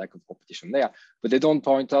argued there was lack of competition there, but they don't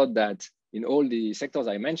point out that in all the sectors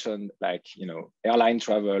I mentioned, like airline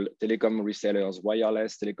travel, telecom resellers,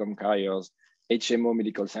 wireless telecom carriers, HMO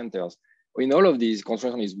medical centers, in all of these,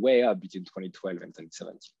 concentration is way up between 2012 and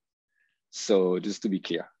 2017. So just to be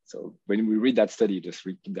clear, so when we read that study, just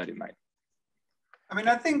keep that in mind. I mean,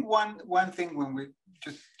 I think one thing when we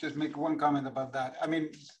just make one comment about that. I mean,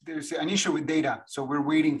 there's an issue with data. So we're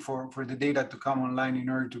waiting for the data to come online in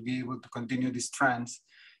order to be able to continue these trends.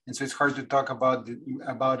 And so it's hard to talk about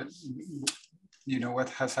what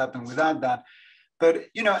has happened without that. But,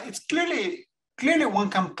 it's clearly one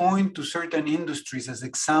can point to certain industries as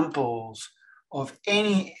examples of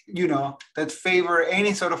any, that favor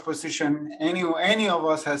any sort of position any of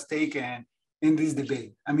us has taken in this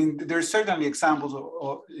debate. I mean, there's certainly examples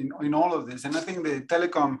in all of this. And I think the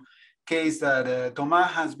telecom case that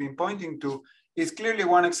Thomas has been pointing to is clearly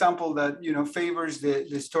one example that, favors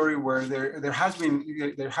the story where there have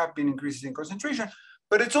been increases in concentration,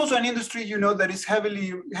 but it's also an industry, that is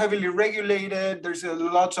heavily regulated. There's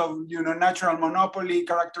lots of, natural monopoly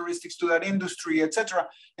characteristics to that industry, et cetera.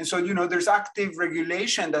 And so, there's active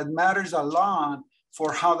regulation that matters a lot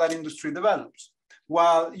for how that industry develops.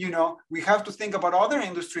 While, we have to think about other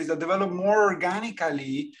industries that develop more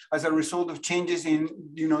organically as a result of changes in,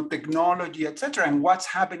 technology, et cetera, and what's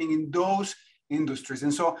happening in those industries.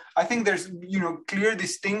 And so I think there's, a clear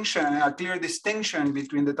distinction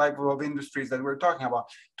between the type of industries that we're talking about.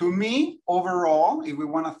 To me, overall, if we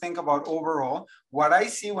want to think about overall, what I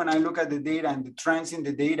see when I look at the data and the trends in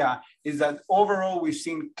the data is that overall, we've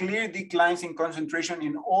seen clear declines in concentration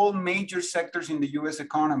in all major sectors in the US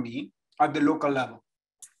economy at the local level,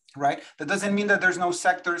 right? That doesn't mean that there's no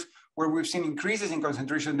sectors where we've seen increases in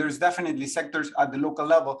concentration. There's definitely sectors at the local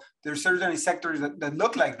level. There's certainly sectors that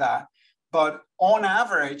look like that. But on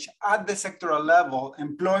average, at the sectoral level,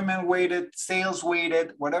 employment weighted, sales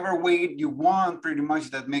weighted, whatever weight you want, pretty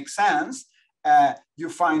much that makes sense, you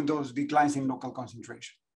find those declines in local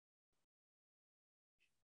concentration.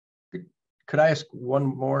 Could I ask one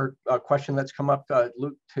more question that's come up?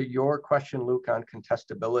 Luke, to your question, Luke, on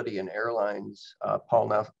contestability in airlines,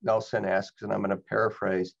 Paul Nelson asks, and I'm going to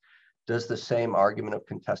paraphrase, does the same argument of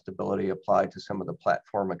contestability apply to some of the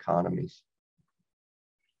platform economies?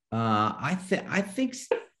 I think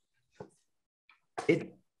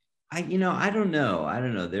it. I don't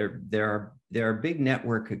know. There are big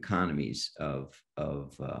network economies of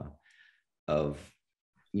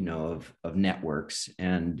networks,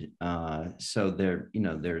 and so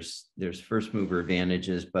there's first mover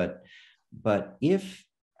advantages. But if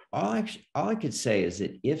all I could say is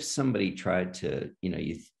that if somebody tried to,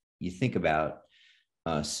 you think about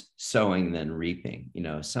sowing then reaping.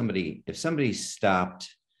 If somebody stopped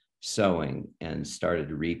sowing and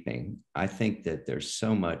started reaping, I think that there's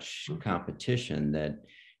so much competition that,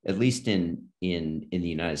 at least in the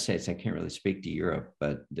United States, I can't really speak to Europe,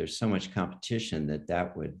 but there's so much competition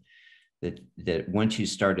that once you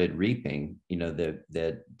started reaping,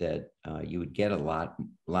 that you would get a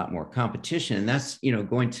lot more competition. And that's,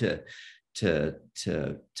 going to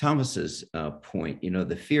Thomas's point,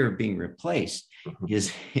 the fear of being replaced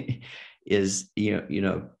is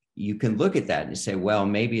you can look at that and say, well,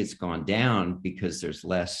 maybe it's gone down because there's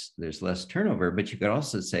less turnover, but you could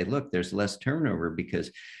also say, look, there's less turnover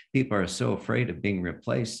because people are so afraid of being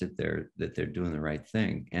replaced that they're doing the right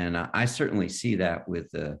thing. And I certainly see that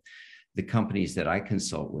with the companies that I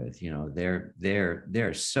consult with.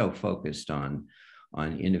 They're so focused on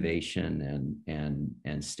innovation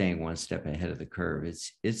and staying one step ahead of the curve.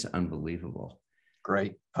 It's unbelievable.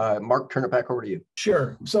 Great. Mark, turn it back over to you.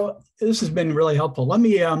 Sure. So this has been really helpful. Let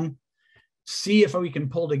me see if we can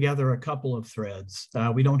pull together a couple of threads.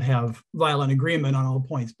 We don't have violent agreement on all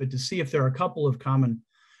points, but to see if there are a couple of common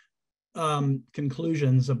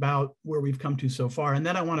conclusions about where we've come to so far. And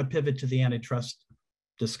then I want to pivot to the antitrust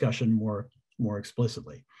discussion more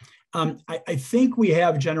explicitly. I think we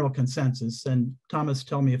have general consensus, and Thomas,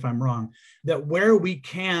 tell me if I'm wrong, that where we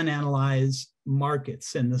can analyze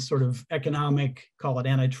markets in this sort of economic, call it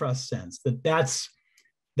antitrust sense,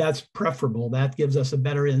 that's preferable. That gives us a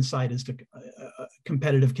better insight as to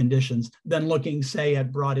competitive conditions than looking, say,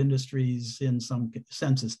 at broad industries in some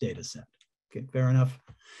census data set. Okay, fair enough.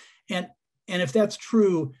 And if that's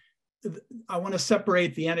true, I want to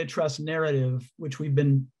separate the antitrust narrative, which we've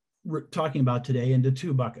been talking about today, into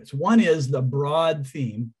two buckets. One is the broad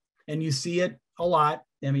theme, and you see it a lot.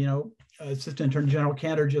 Assistant Attorney General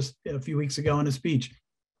Cantor just a few weeks ago in a speech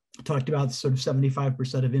talked about sort of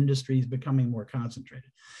 75% of industries becoming more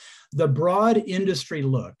concentrated. The broad industry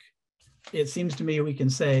look, it seems to me we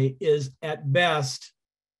can say, is at best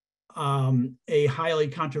a highly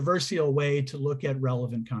controversial way to look at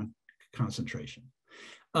relevant concentration.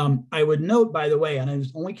 I would note, by the way, and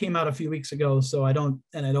it only came out a few weeks ago, so I don't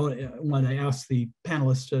want to ask the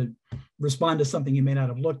panelists to respond to something you may not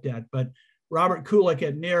have looked at, but Robert Kulik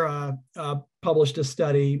at NERA published a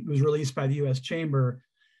study, it was released by the US Chamber,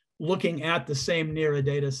 looking at the same NERA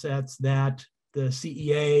data sets that the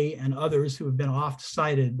CEA and others who have been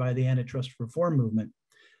oft-cited by the antitrust reform movement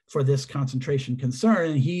for this concentration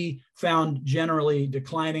concern. And he found generally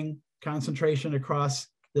declining concentration across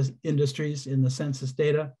the industries in the census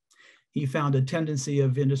data. He found a tendency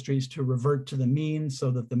of industries to revert to the mean,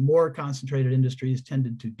 so that the more concentrated industries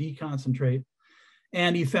tended to deconcentrate.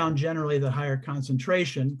 And he found generally the higher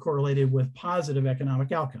concentration correlated with positive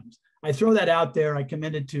economic outcomes. I throw that out there. I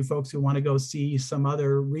commend it to folks who want to go see some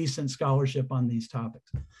other recent scholarship on these topics.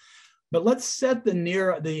 But let's set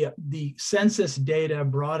the census data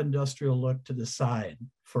broad industrial look to the side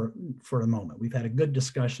for a moment. We've had a good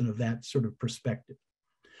discussion of that sort of perspective.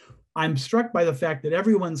 I'm struck by the fact that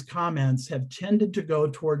everyone's comments have tended to go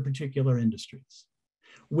toward particular industries,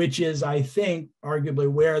 which is, I think, arguably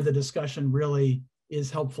where the discussion really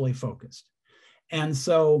is helpfully focused. And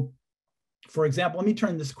so, for example, let me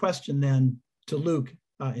turn this question then to Luke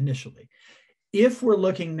initially. If we're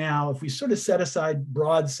looking now, if we sort of set aside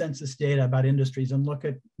broad census data about industries and look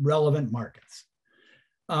at relevant markets,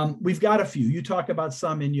 we've got a few. You talk about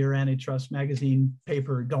some in your Antitrust magazine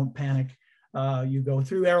paper, Don't Panic. You go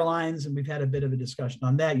through airlines, and we've had a bit of a discussion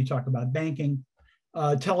on that. You talk about banking.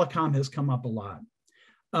 Telecom has come up a lot.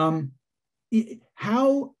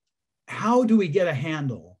 How do we get a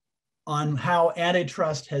handle on how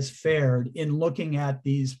antitrust has fared in looking at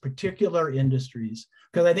these particular industries?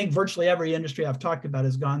 Because I think virtually every industry I've talked about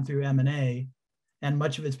has gone through M&A, and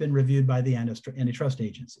much of it's been reviewed by the antitrust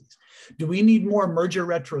agencies. Do we need more merger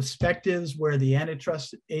retrospectives where the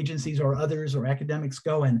antitrust agencies or others or academics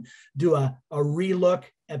go and do a relook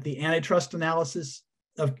at the antitrust analysis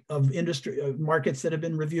of industry markets that have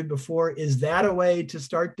been reviewed before? Is that a way to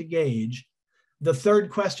start to gauge the third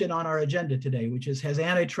question on our agenda today, which is, has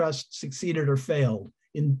antitrust succeeded or failed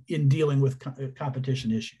in dealing with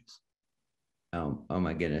competition issues? Oh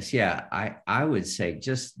my goodness. Yeah, I would say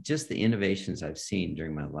just the innovations I've seen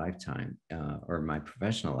during my lifetime or my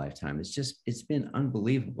professional lifetime, it's been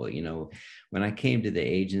unbelievable. You know, when I came to the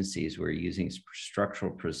agencies, we were using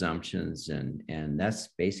structural presumptions, and that's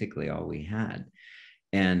basically all we had.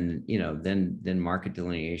 And, you know, then market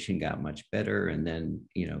delineation got much better. And then,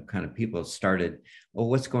 you know, kind of people started, well,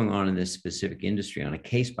 what's going on in this specific industry on a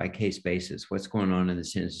case-by-case basis? What's going on in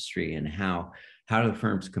this industry, and how do the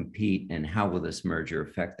firms compete, and how will this merger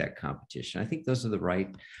affect that competition? I think those are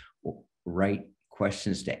the right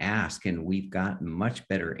questions to ask. And we've gotten much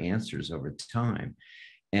better answers over time.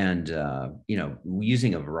 And, you know,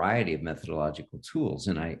 using a variety of methodological tools.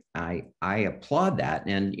 And I applaud that.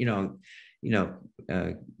 And,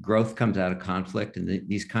 growth comes out of conflict, and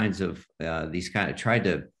these kind of tried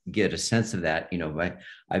to get a sense of that. You know,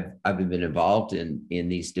 I've been involved in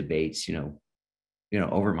these debates,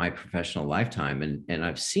 over my professional lifetime, and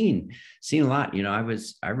I've seen a lot. You know,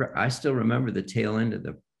 I still remember the tail end of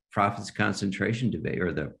the profits concentration debate,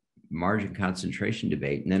 or the margin concentration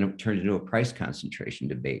debate, and then it turned into a price concentration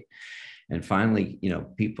debate. And finally,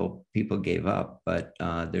 people gave up. But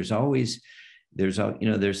there's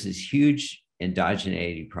these huge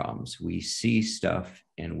endogeneity problems. We see stuff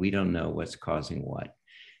and we don't know what's causing what.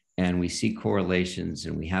 And we see correlations,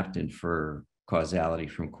 and we have to infer causality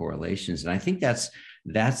from correlations. And I think that's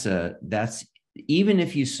even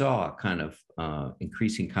if you saw kind of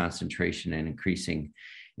increasing concentration and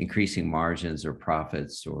increasing margins or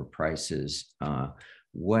profits or prices,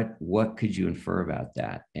 what could you infer about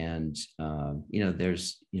that? And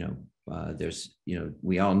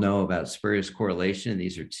we all know about spurious correlation.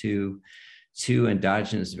 These are two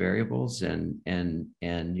endogenous variables, and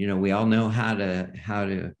we all know how to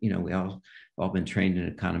we all been trained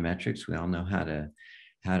in econometrics. We all know how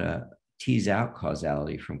to tease out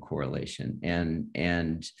causality from correlation,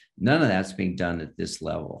 and none of that's being done at this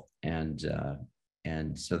level. And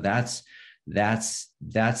so that's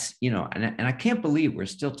and I can't believe we're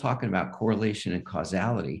still talking about correlation and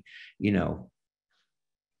causality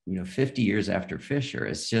 50 years after Fisher.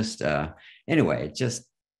 It's just anyway,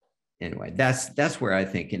 that's where I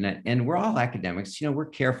think, and we're all academics, we're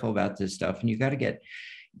careful about this stuff, and you got to to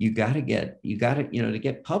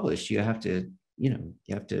get published, you have to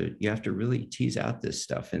really tease out this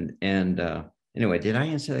stuff. And anyway, did I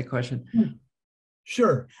answer that question?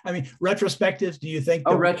 Sure. I mean, retrospectives, do you think?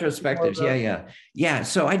 Oh, retrospectives. Yeah.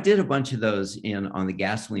 So I did a bunch of those on the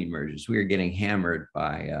gasoline mergers. We were getting hammered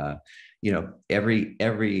by, every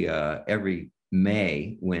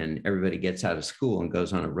May, when everybody gets out of school and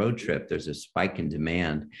goes on a road trip, there's a spike in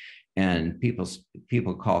demand, and people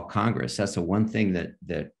call Congress. That's the one thing that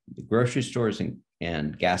the grocery stores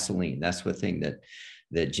and gasoline, that's the thing that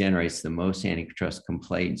generates the most antitrust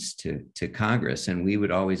complaints to Congress. And we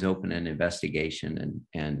would always open an investigation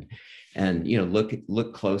and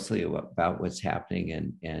look closely about what's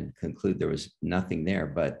happening and conclude there was nothing there.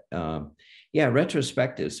 But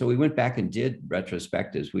retrospective. So we went back and did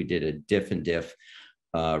retrospectives. We did a diff and diff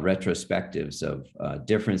retrospectives of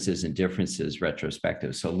differences and differences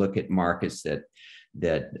retrospectives. So look at markets that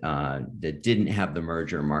didn't have the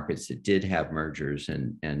merger, markets that did have mergers,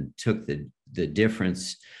 and took the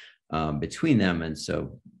difference between them. And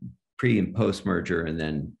so pre and post merger, and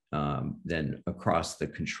then across the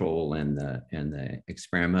control and the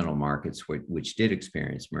experimental markets, which did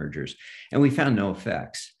experience mergers, and we found no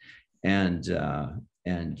effects. And so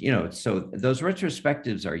those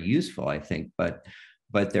retrospectives are useful, I think, but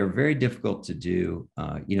but they're very difficult to do.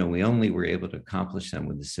 We only were able to accomplish them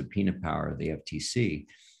with the subpoena power of the FTC,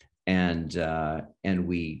 and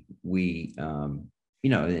we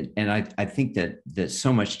I think that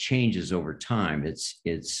so much changes over time.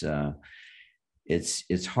 It's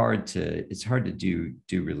hard to do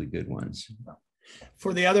really good ones.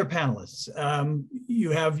 For the other panelists, you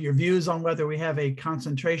have your views on whether we have a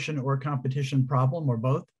concentration or competition problem or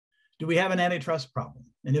both. Do we have an antitrust problem?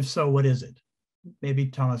 And if so, what is it? Maybe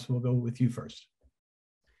Thomas, we'll go with you first.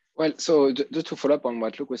 Well, so just to follow up on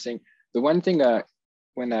what Luke was saying, the one thing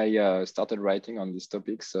when I started writing on these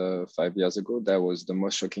topics 5 years ago, that was the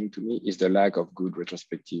most shocking to me is the lack of good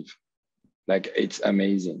retrospective. Like, it's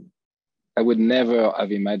amazing. I would never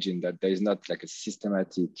have imagined that there is not like a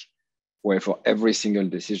systematic way for every single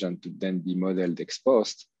decision to then be modeled ex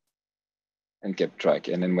post and kept track.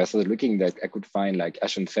 And then when I started looking, that I could find like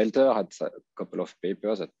Aschenfelter had a couple of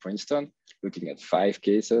papers at Princeton looking at 5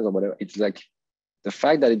 cases or whatever. It's like the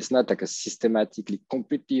fact that it's not like a systematically,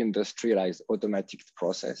 completely industrialized automatic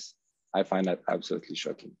process, I find that absolutely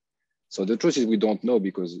shocking. So the truth is we don't know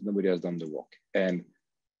because nobody has done the work. And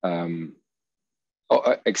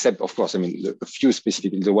except, of course, I mean, a few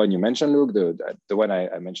specific, the one you mentioned, Luke, the one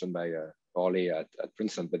I mentioned by Orley at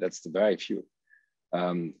Princeton, but that's the very few.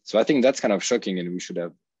 So I think that's kind of shocking, and we should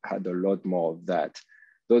have had a lot more of that.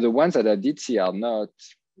 Though the ones that I did see are not,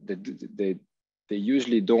 they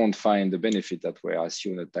usually don't find the benefit that were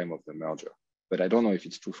assumed at the time of the merger. But I don't know if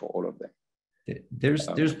it's true for all of them.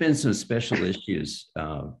 There's been some special issues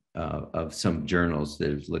of some journals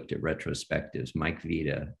that have looked at retrospectives. Mike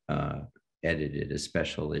Vita edited a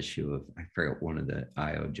special issue of, I forget, one of the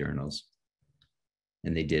IO journals.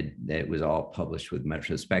 And it was all published with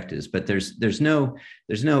retrospectives, but there's no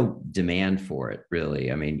demand for it,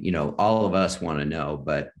 really. I mean, all of us want to know,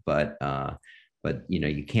 but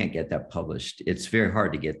you can't get that published. It's very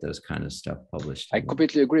hard to get those kind of stuff published. I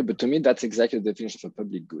completely agree, but to me, that's exactly the definition of a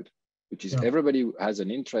public good, which is everybody has an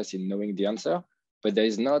interest in knowing the answer, but there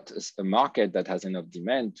is not a market that has enough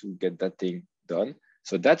demand to get that thing done.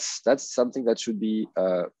 So that's something that should be,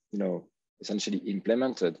 essentially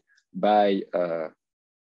implemented by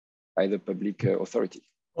the public authority.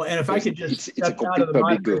 Well, and if I could just step out of the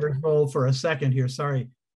moderator's role for a second here, sorry.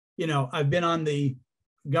 I've been on the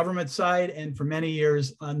government side and for many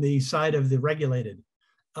years on the side of the regulated.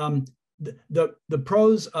 The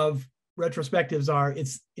pros of retrospectives are,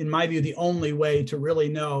 it's, in my view, the only way to really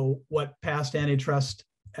know what past antitrust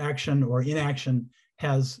action or inaction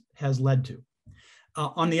has led to.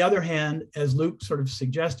 On the other hand, as Luke sort of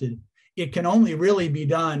suggested, it can only really be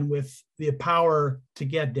done with the power to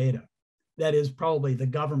get data. That is probably the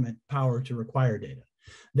government power to require data.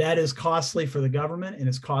 That is costly for the government and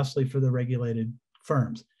it's costly for the regulated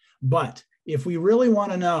firms. But if we really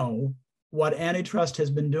want to know what antitrust has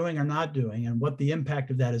been doing or not doing and what the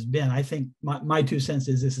impact of that has been, I think my 2 cents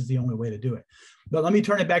is this is the only way to do it. But let me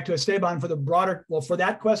turn it back to Esteban for the broader, for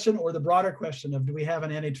that question or the broader question of, do we have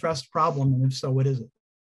an antitrust problem? And if so, what is it?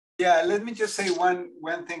 Yeah, let me just say one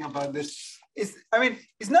thing about this.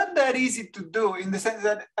 It's not that easy to do, in the sense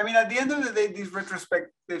that, at the end of the day, these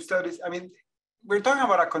retrospective studies, we're talking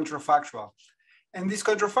about a contrafactual. And these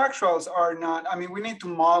contrafactuals are not, we need to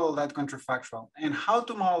model that contrafactual. And how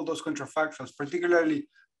to model those contrafactuals, particularly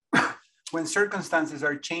when circumstances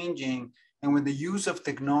are changing and when the use of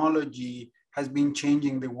technology has been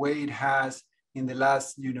changing the way it has in the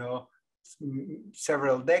last,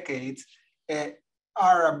 several decades,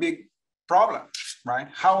 are a big problem, right?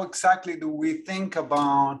 How exactly do we think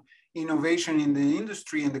about innovation in the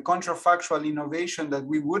industry and the contrafactual innovation that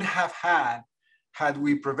we would have had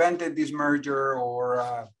we prevented this merger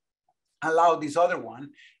or allowed this other one,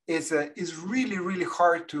 is really, really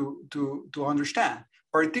hard to understand,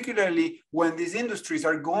 particularly when these industries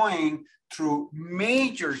are going through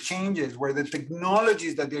major changes where the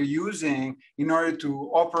technologies that they're using in order to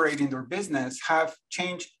operate in their business have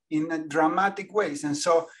changed in dramatic ways. And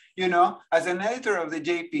so, as an editor of the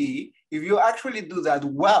JP, if you actually do that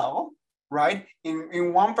well, right,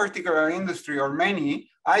 in one particular industry or many,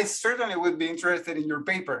 I certainly would be interested in your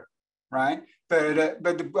paper, right? But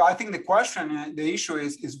I think the question, the issue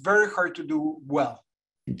is very hard to do well.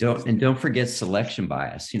 Don't forget selection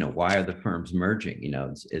bias. Why are the firms merging?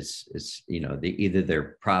 It's either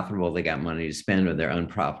they're profitable, they got money to spend, or they're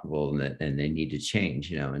unprofitable and they need to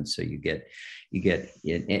change. And so you get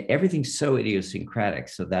everything's so idiosyncratic.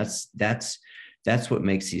 So that's what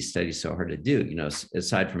makes these studies so hard to do.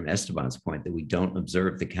 Aside from Esteban's point that we don't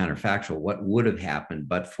observe the counterfactual, what would have happened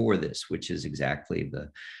but for this, which is exactly the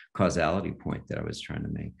causality point that I was trying to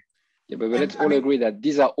make. Yeah, but let's all agree that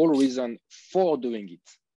these are all reasons for doing it.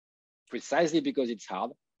 precisely because it's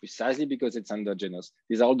hard, precisely because it's endogenous.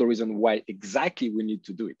 These are all the reasons why exactly we need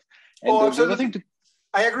to do it. And the other thing to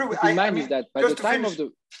I agree with. keep in mind is that by the time of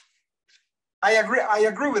the I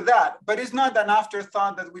agree with that, but it's not an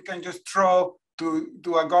afterthought that we can just throw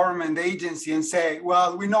to a government agency and say,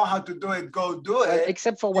 well, we know how to do it, go do it.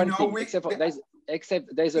 Except for one thing,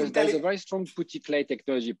 there's a very strong put-clay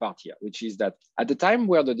technology part here, which is that at the time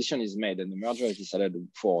where the decision is made and the merger is decided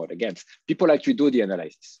for or against, people actually do the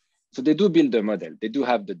analysis. So they do build the model, they do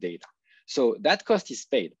have the data. So that cost is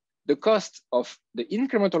paid. The cost of the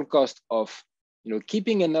incremental cost of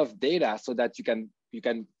keeping enough data so that you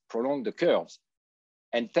can prolong the curves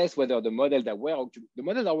and test whether the model the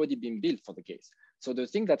model already been built for the case. So the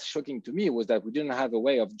thing that's shocking to me was that we didn't have a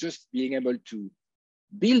way of just being able to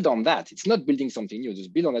build on that. It's not building something new,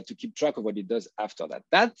 just build on that to keep track of what it does after that.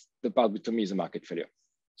 That's the part that to me is a market failure.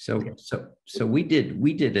 So we did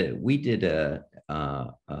a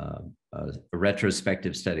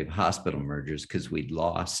retrospective study of hospital mergers because we'd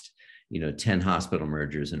lost 10 hospital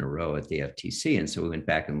mergers in a row at the FTC. And so we went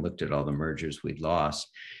back and looked at all the mergers we'd lost.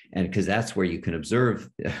 And because that's where you can observe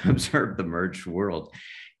the merged world.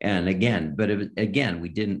 And again, we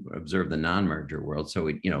didn't observe the non-merger world. So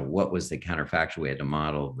what was the counterfactual? We had to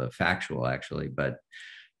model the factual actually, but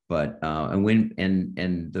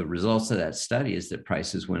the results of that study is that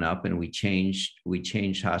prices went up, and we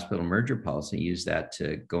changed hospital merger policy, used that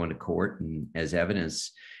to go into court and as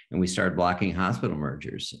evidence. And we started blocking hospital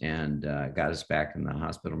mergers and got us back in the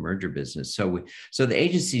hospital merger business. So the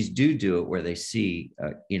agencies do it where they see,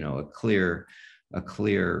 a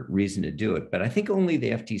clear reason to do it. But I think only the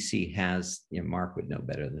FTC has, Mark would know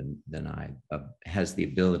better than I, has the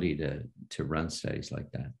ability to run studies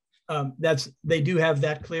like that. They do have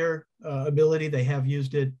that clear ability. They have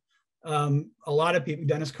used it. A lot of people,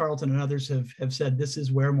 Dennis Carlton and others have said this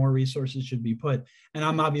is where more resources should be put. And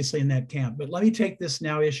I'm obviously in that camp. But let me take this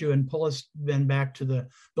now issue and pull us then back to the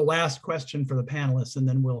last question for the panelists, and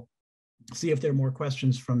then we'll see if there are more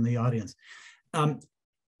questions from the audience.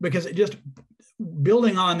 Because just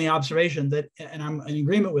building on the observation that, and I'm in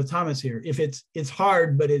agreement with Thomas here, if it's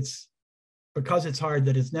hard, but it's because it's hard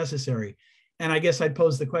that it's necessary. And I guess I'd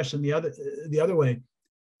pose the question the other way.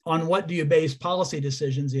 On what do you base policy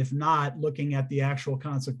decisions, if not looking at the actual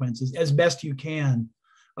consequences as best you can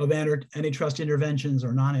of antitrust interventions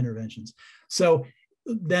or non-interventions? So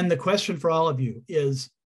then the question for all of you is,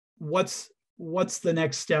 what's the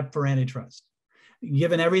next step for antitrust?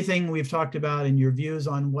 Given everything we've talked about and your views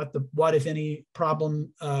on what if any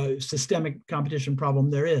problem, systemic competition problem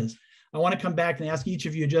there is, I want to come back and ask each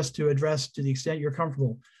of you just to address, to the extent you're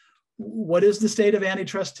comfortable, what is the state of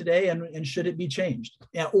antitrust today, and should it be changed?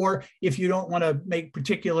 Or if you don't want to make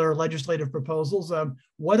particular legislative proposals,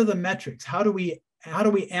 what are the metrics? How do we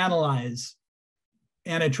analyze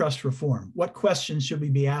antitrust reform? What questions should we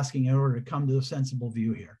be asking in order to come to a sensible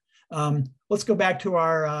view here? Let's go back to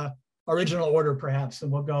our original order, perhaps,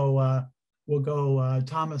 and we'll go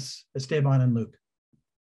Thomas, Esteban, and Luke.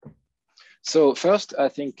 So first, I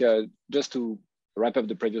think just to wrap up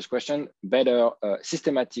the previous question, better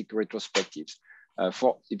systematic retrospectives.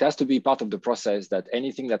 It has to be part of the process that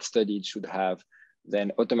anything that's studied should have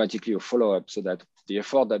then automatically a follow-up, so that the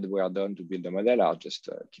effort that were done to build the model are just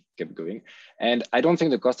kept going. And I don't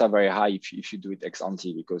think the costs are very high if you do it ex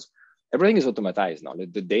ante, because everything is automatized now.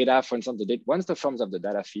 The data, for instance, once the firms have the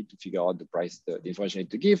data feed to figure out the price, the information they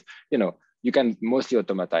need to give, you can mostly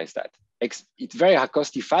automatize that. It's very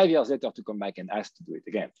costly 5 years later to come back and ask to do it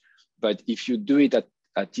again. But if you do it at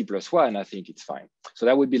T+1, I think it's fine. So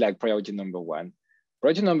that would be like priority number one.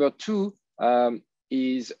 Priority number two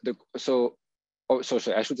is sorry,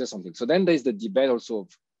 I should say something. So then there's the debate also of,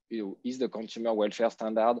 is the consumer welfare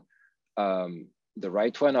standard the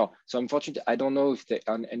right one? Or, so unfortunately, I don't know if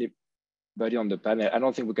anybody on the panel, I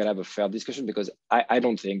don't think we can have a fair discussion, because I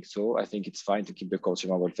don't think so. I think it's fine to keep the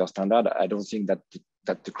consumer welfare standard. I don't think that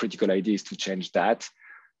the critical idea is to change that.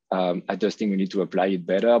 I just think we need to apply it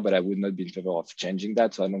better, but I would not be in favor of changing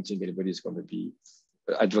that. So I don't think anybody is going to be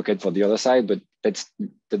advocate for the other side, but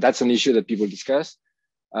that's an issue that people discuss.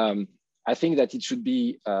 I think that it should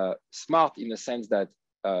be smart in the sense that,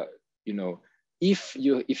 if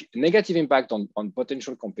negative impact on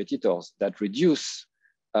potential competitors that reduce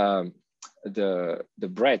the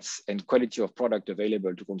breadth and quality of product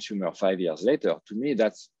available to consumer 5 years later, to me,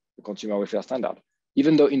 that's the consumer welfare standard.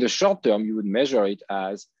 Even though in the short term, you would measure it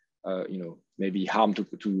as, maybe harm to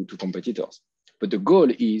competitors. But the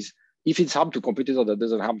goal is, if it's harm to competitors that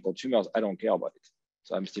doesn't harm consumers, I don't care about it.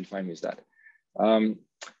 So I'm still fine with that.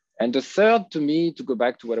 And the third, to me, to go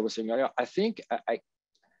back to what I was saying earlier, I think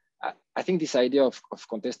this idea of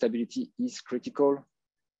contestability is critical.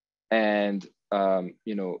 And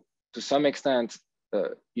to some extent,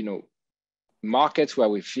 markets where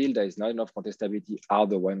we feel there is not enough contestability are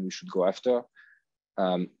the one we should go after.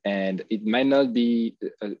 And it might not be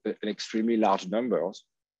an extremely large numbers,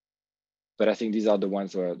 but I think these are the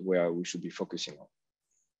ones where we should be focusing on.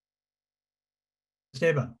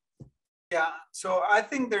 Esteban. Yeah, so I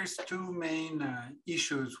think there's two main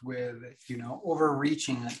issues with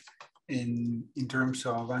overreaching in terms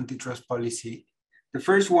of antitrust policy. The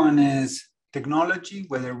first one is technology,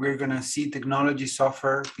 whether we're going to see technology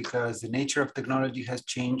suffer because the nature of technology has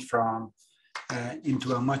changed from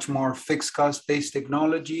into a much more fixed cost-based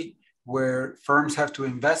technology where firms have to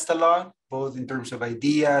invest a lot, both in terms of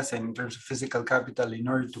ideas and in terms of physical capital in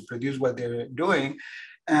order to produce what they're doing.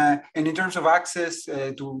 And in terms of access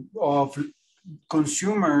of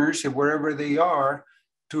consumers, wherever they are,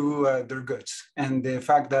 to their goods. And the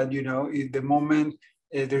fact that, at the moment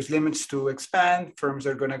there's limits to expand, firms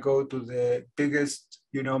are going to go to the biggest,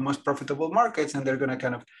 most profitable markets, and they're going to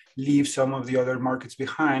kind of leave some of the other markets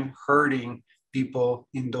behind, hurting people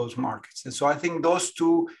in those markets. And so I think those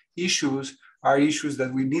two issues are issues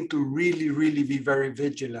that we need to really, really be very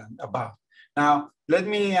vigilant about. Now, let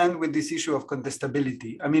me end with this issue of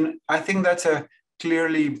contestability. I mean, I think that's a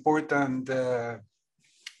clearly important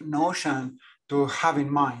notion to have in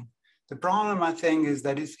mind. The problem, I think, is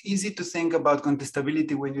that it's easy to think about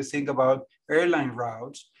contestability when you think about airline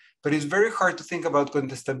routes, but it's very hard to think about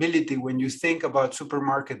contestability when you think about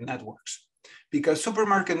supermarket networks. Because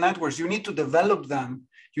supermarket networks, you need to develop them,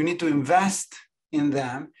 you need to invest in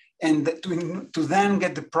them, and to then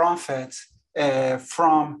get the profits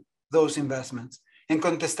from those investments. And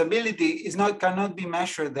contestability cannot be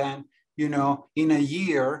measured then, in a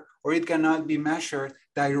year, or it cannot be measured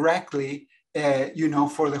directly,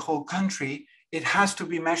 for the whole country. It has to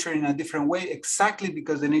be measured in a different way, exactly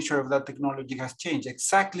because the nature of that technology has changed,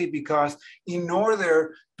 exactly because in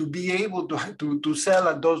order to be able to sell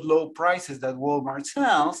at those low prices that Walmart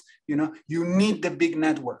sells, you need the big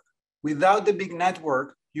network. Without the big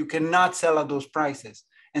network, you cannot sell at those prices.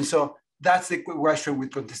 And so that's the question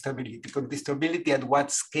with contestability. Contestability at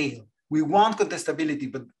what scale? We want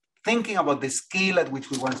contestability, but thinking about the scale at which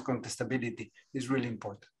we want contestability is really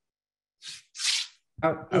important.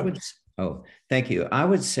 Thank you. I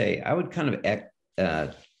would kind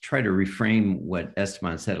of try to reframe what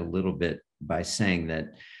Esteban said a little bit by saying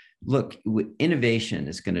that, look, innovation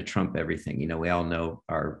is going to trump everything. We all know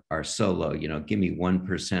our solo, give me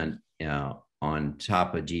 1% on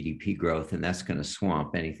top of GDP growth, and that's going to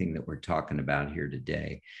swamp anything that we're talking about here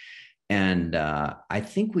today. And I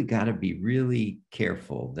think we got to be really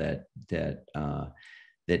careful that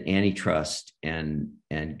antitrust and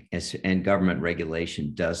government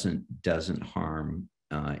regulation doesn't harm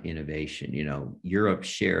innovation. Europe's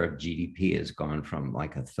share of GDP has gone from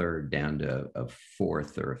like a third down to a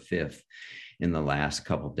fourth or a fifth in the last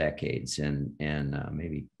couple decades, and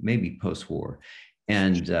maybe post-war.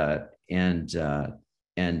 And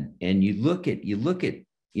you look at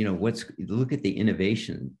look at the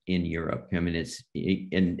innovation in Europe. I mean,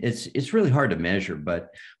 it's really hard to measure, but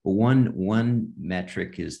one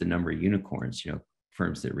metric is the number of unicorns,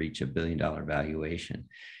 firms that reach $1 billion valuation.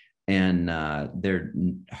 And there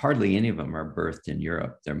hardly any of them are birthed in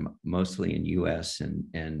Europe. They're mostly in US,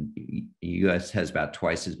 and US has about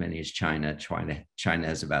twice as many as China. China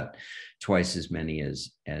has about twice as many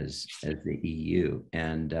as the EU.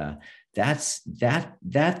 And that's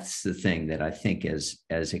the thing that I think as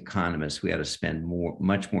economists we ought to spend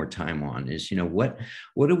much more time on is, what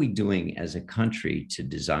are we doing as a country to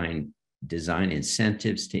design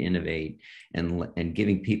incentives to innovate and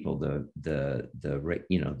giving people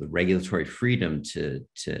the regulatory freedom to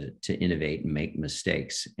innovate and make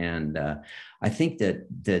mistakes. And I think that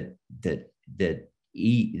the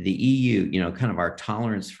EU, kind of our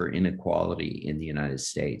tolerance for inequality in the United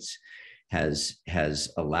States has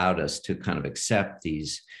allowed us to kind of accept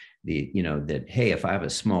that, hey, if I have a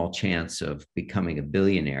small chance of becoming a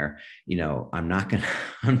billionaire, I'm not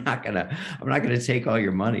gonna take all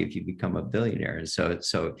your money if you become a billionaire. And so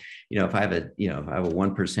if I have a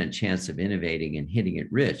 1% chance of innovating and hitting it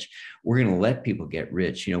rich, we're going to let people get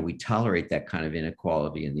rich. We tolerate that kind of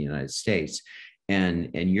inequality in the United States.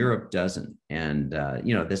 And Europe doesn't. And,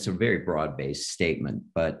 that's a very broad-based statement.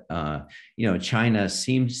 But, China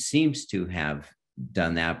seems to have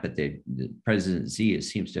done that, but the President Xi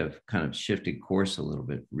seems to have kind of shifted course a little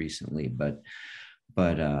bit recently. But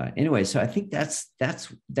anyway, so I think that's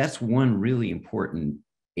one really important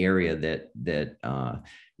area that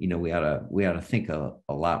we ought to think a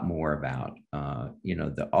lot more about.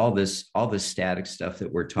 All this static stuff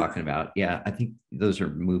that we're talking about. Yeah, I think those are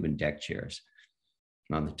moving deck chairs.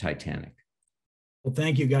 the Titanic. Well,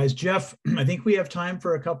 thank you, guys. Jeff, I think we have time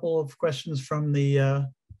for a couple of questions from the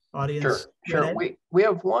audience. Sure. We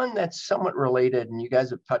have one that's somewhat related, and you guys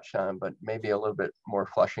have touched on, but maybe a little bit more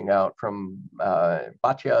fleshing out from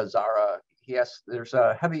Batya Zara. There's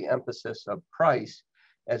a heavy emphasis of price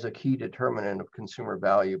as a key determinant of consumer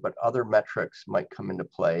value, but other metrics might come into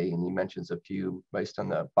play. And he mentions a few based on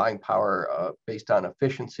the buying power, based on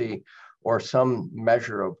efficiency, or some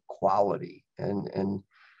measure of quality. And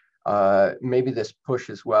maybe this push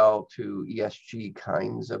as well to ESG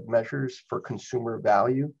kinds of measures for consumer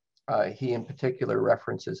value. He in particular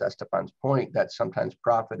references Esteban's point that sometimes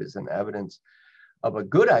profit is an evidence of a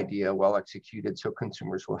good idea well executed, so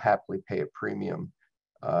consumers will happily pay a premium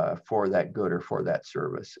for that good or for that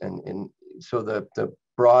service. And so the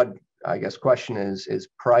broad, I guess, question is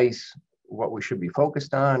price what we should be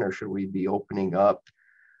focused on, or should we be opening up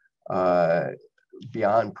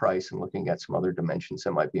beyond price and looking at some other dimensions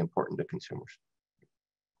that might be important to consumers?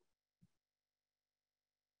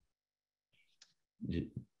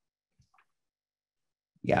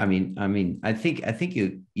 Yeah, I mean, I think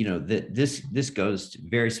you know that this goes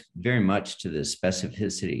very much to the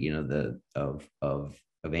specificity, you know, of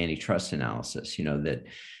antitrust analysis. You know, that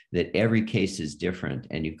every case is different,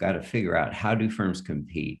 and you've got to figure out how do firms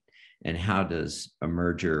compete, and how does a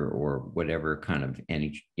merger or whatever kind of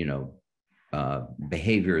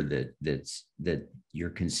behavior that you're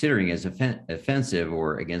considering as offensive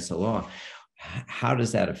or against the law, how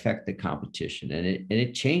does that affect the competition? And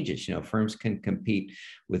it changes. You know, firms can compete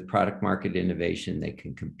with product market innovation. They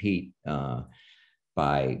can compete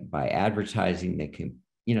by advertising. They can,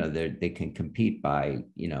 you know, they can compete by,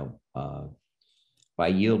 you know, by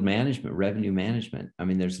yield management, revenue management. I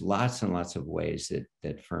mean, there's lots and lots of ways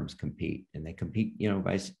that firms compete, and they compete, you know,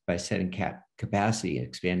 by setting capacity,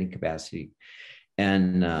 expanding capacity.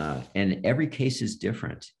 And every case is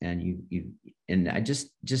different. And and I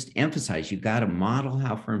just emphasize, you got to model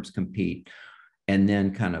how firms compete, and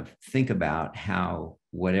then kind of think about how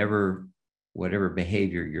whatever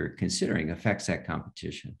behavior you're considering affects that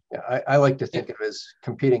competition. Yeah, I like to think of it as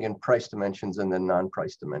competing in price dimensions and then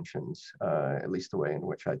non-price dimensions, at least the way in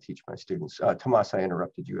which I teach my students. Tomas, I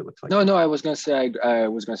interrupted you. It looks like. No, I was going to say, I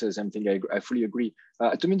was going to say the same thing. I fully agree.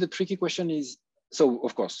 To me, the tricky question is, so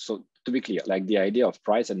of course, so to be clear, like the idea of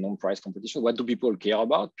price and non-price competition, what do people care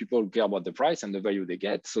about? People care about the price and the value they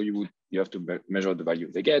get. So you have to measure the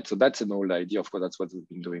value they get. So that's an old idea. Of course, that's what we've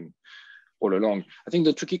been doing all along. I think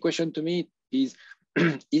the tricky question to me is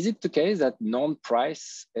it the case that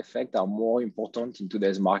non-price effects are more important in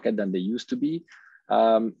today's market than they used to be?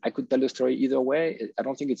 I could tell the story either way. I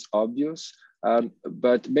don't think it's obvious,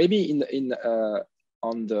 but maybe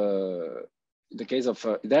on the case of,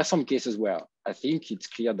 there are some cases where I think it's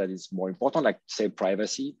clear that it's more important, like say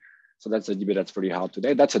privacy. So that's a debate that's pretty hard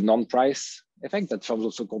today. That's a non-price effect that firms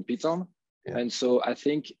also compete on. Yeah. And so I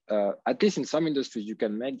think, at least in some industries, you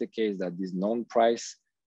can make the case that these non-price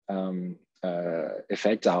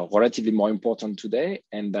effects are relatively more important today.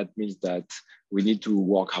 And that means that we need to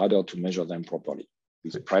work harder to measure them properly,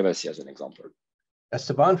 with privacy as an example.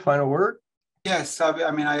 Esteban, final word? Yes,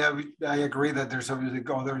 I mean, I agree that there's obviously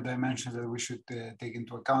other dimensions that we should take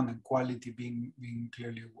into account, and quality being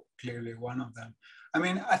clearly one of them. I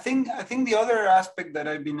mean, I think the other aspect that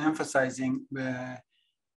I've been emphasizing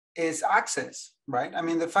is access, right? I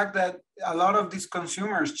mean, the fact that a lot of these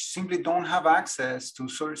consumers simply don't have access to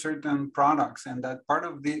certain products, and that part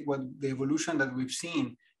of the evolution that we've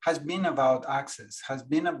seen has been about access, has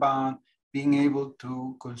been about being able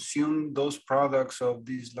to consume those products of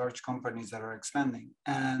these large companies that are expanding.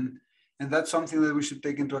 And that's something that we should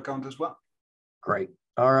take into account as well. Great.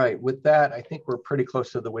 All right. With that, I think we're pretty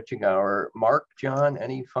close to the witching hour. Mark, John,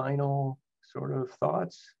 any final sort of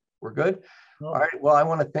thoughts? We're good? No. All right. Well, I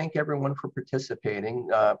want to thank everyone for participating.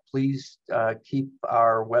 Please keep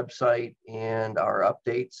our website and our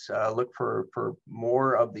updates. Look for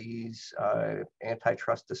more of these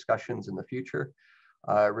antitrust discussions in the future.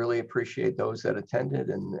 I really appreciate those that attended,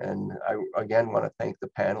 and I again want to thank the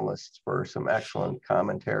panelists for some excellent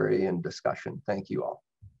commentary and discussion. Thank you all.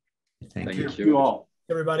 Thank you all.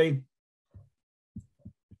 Everybody.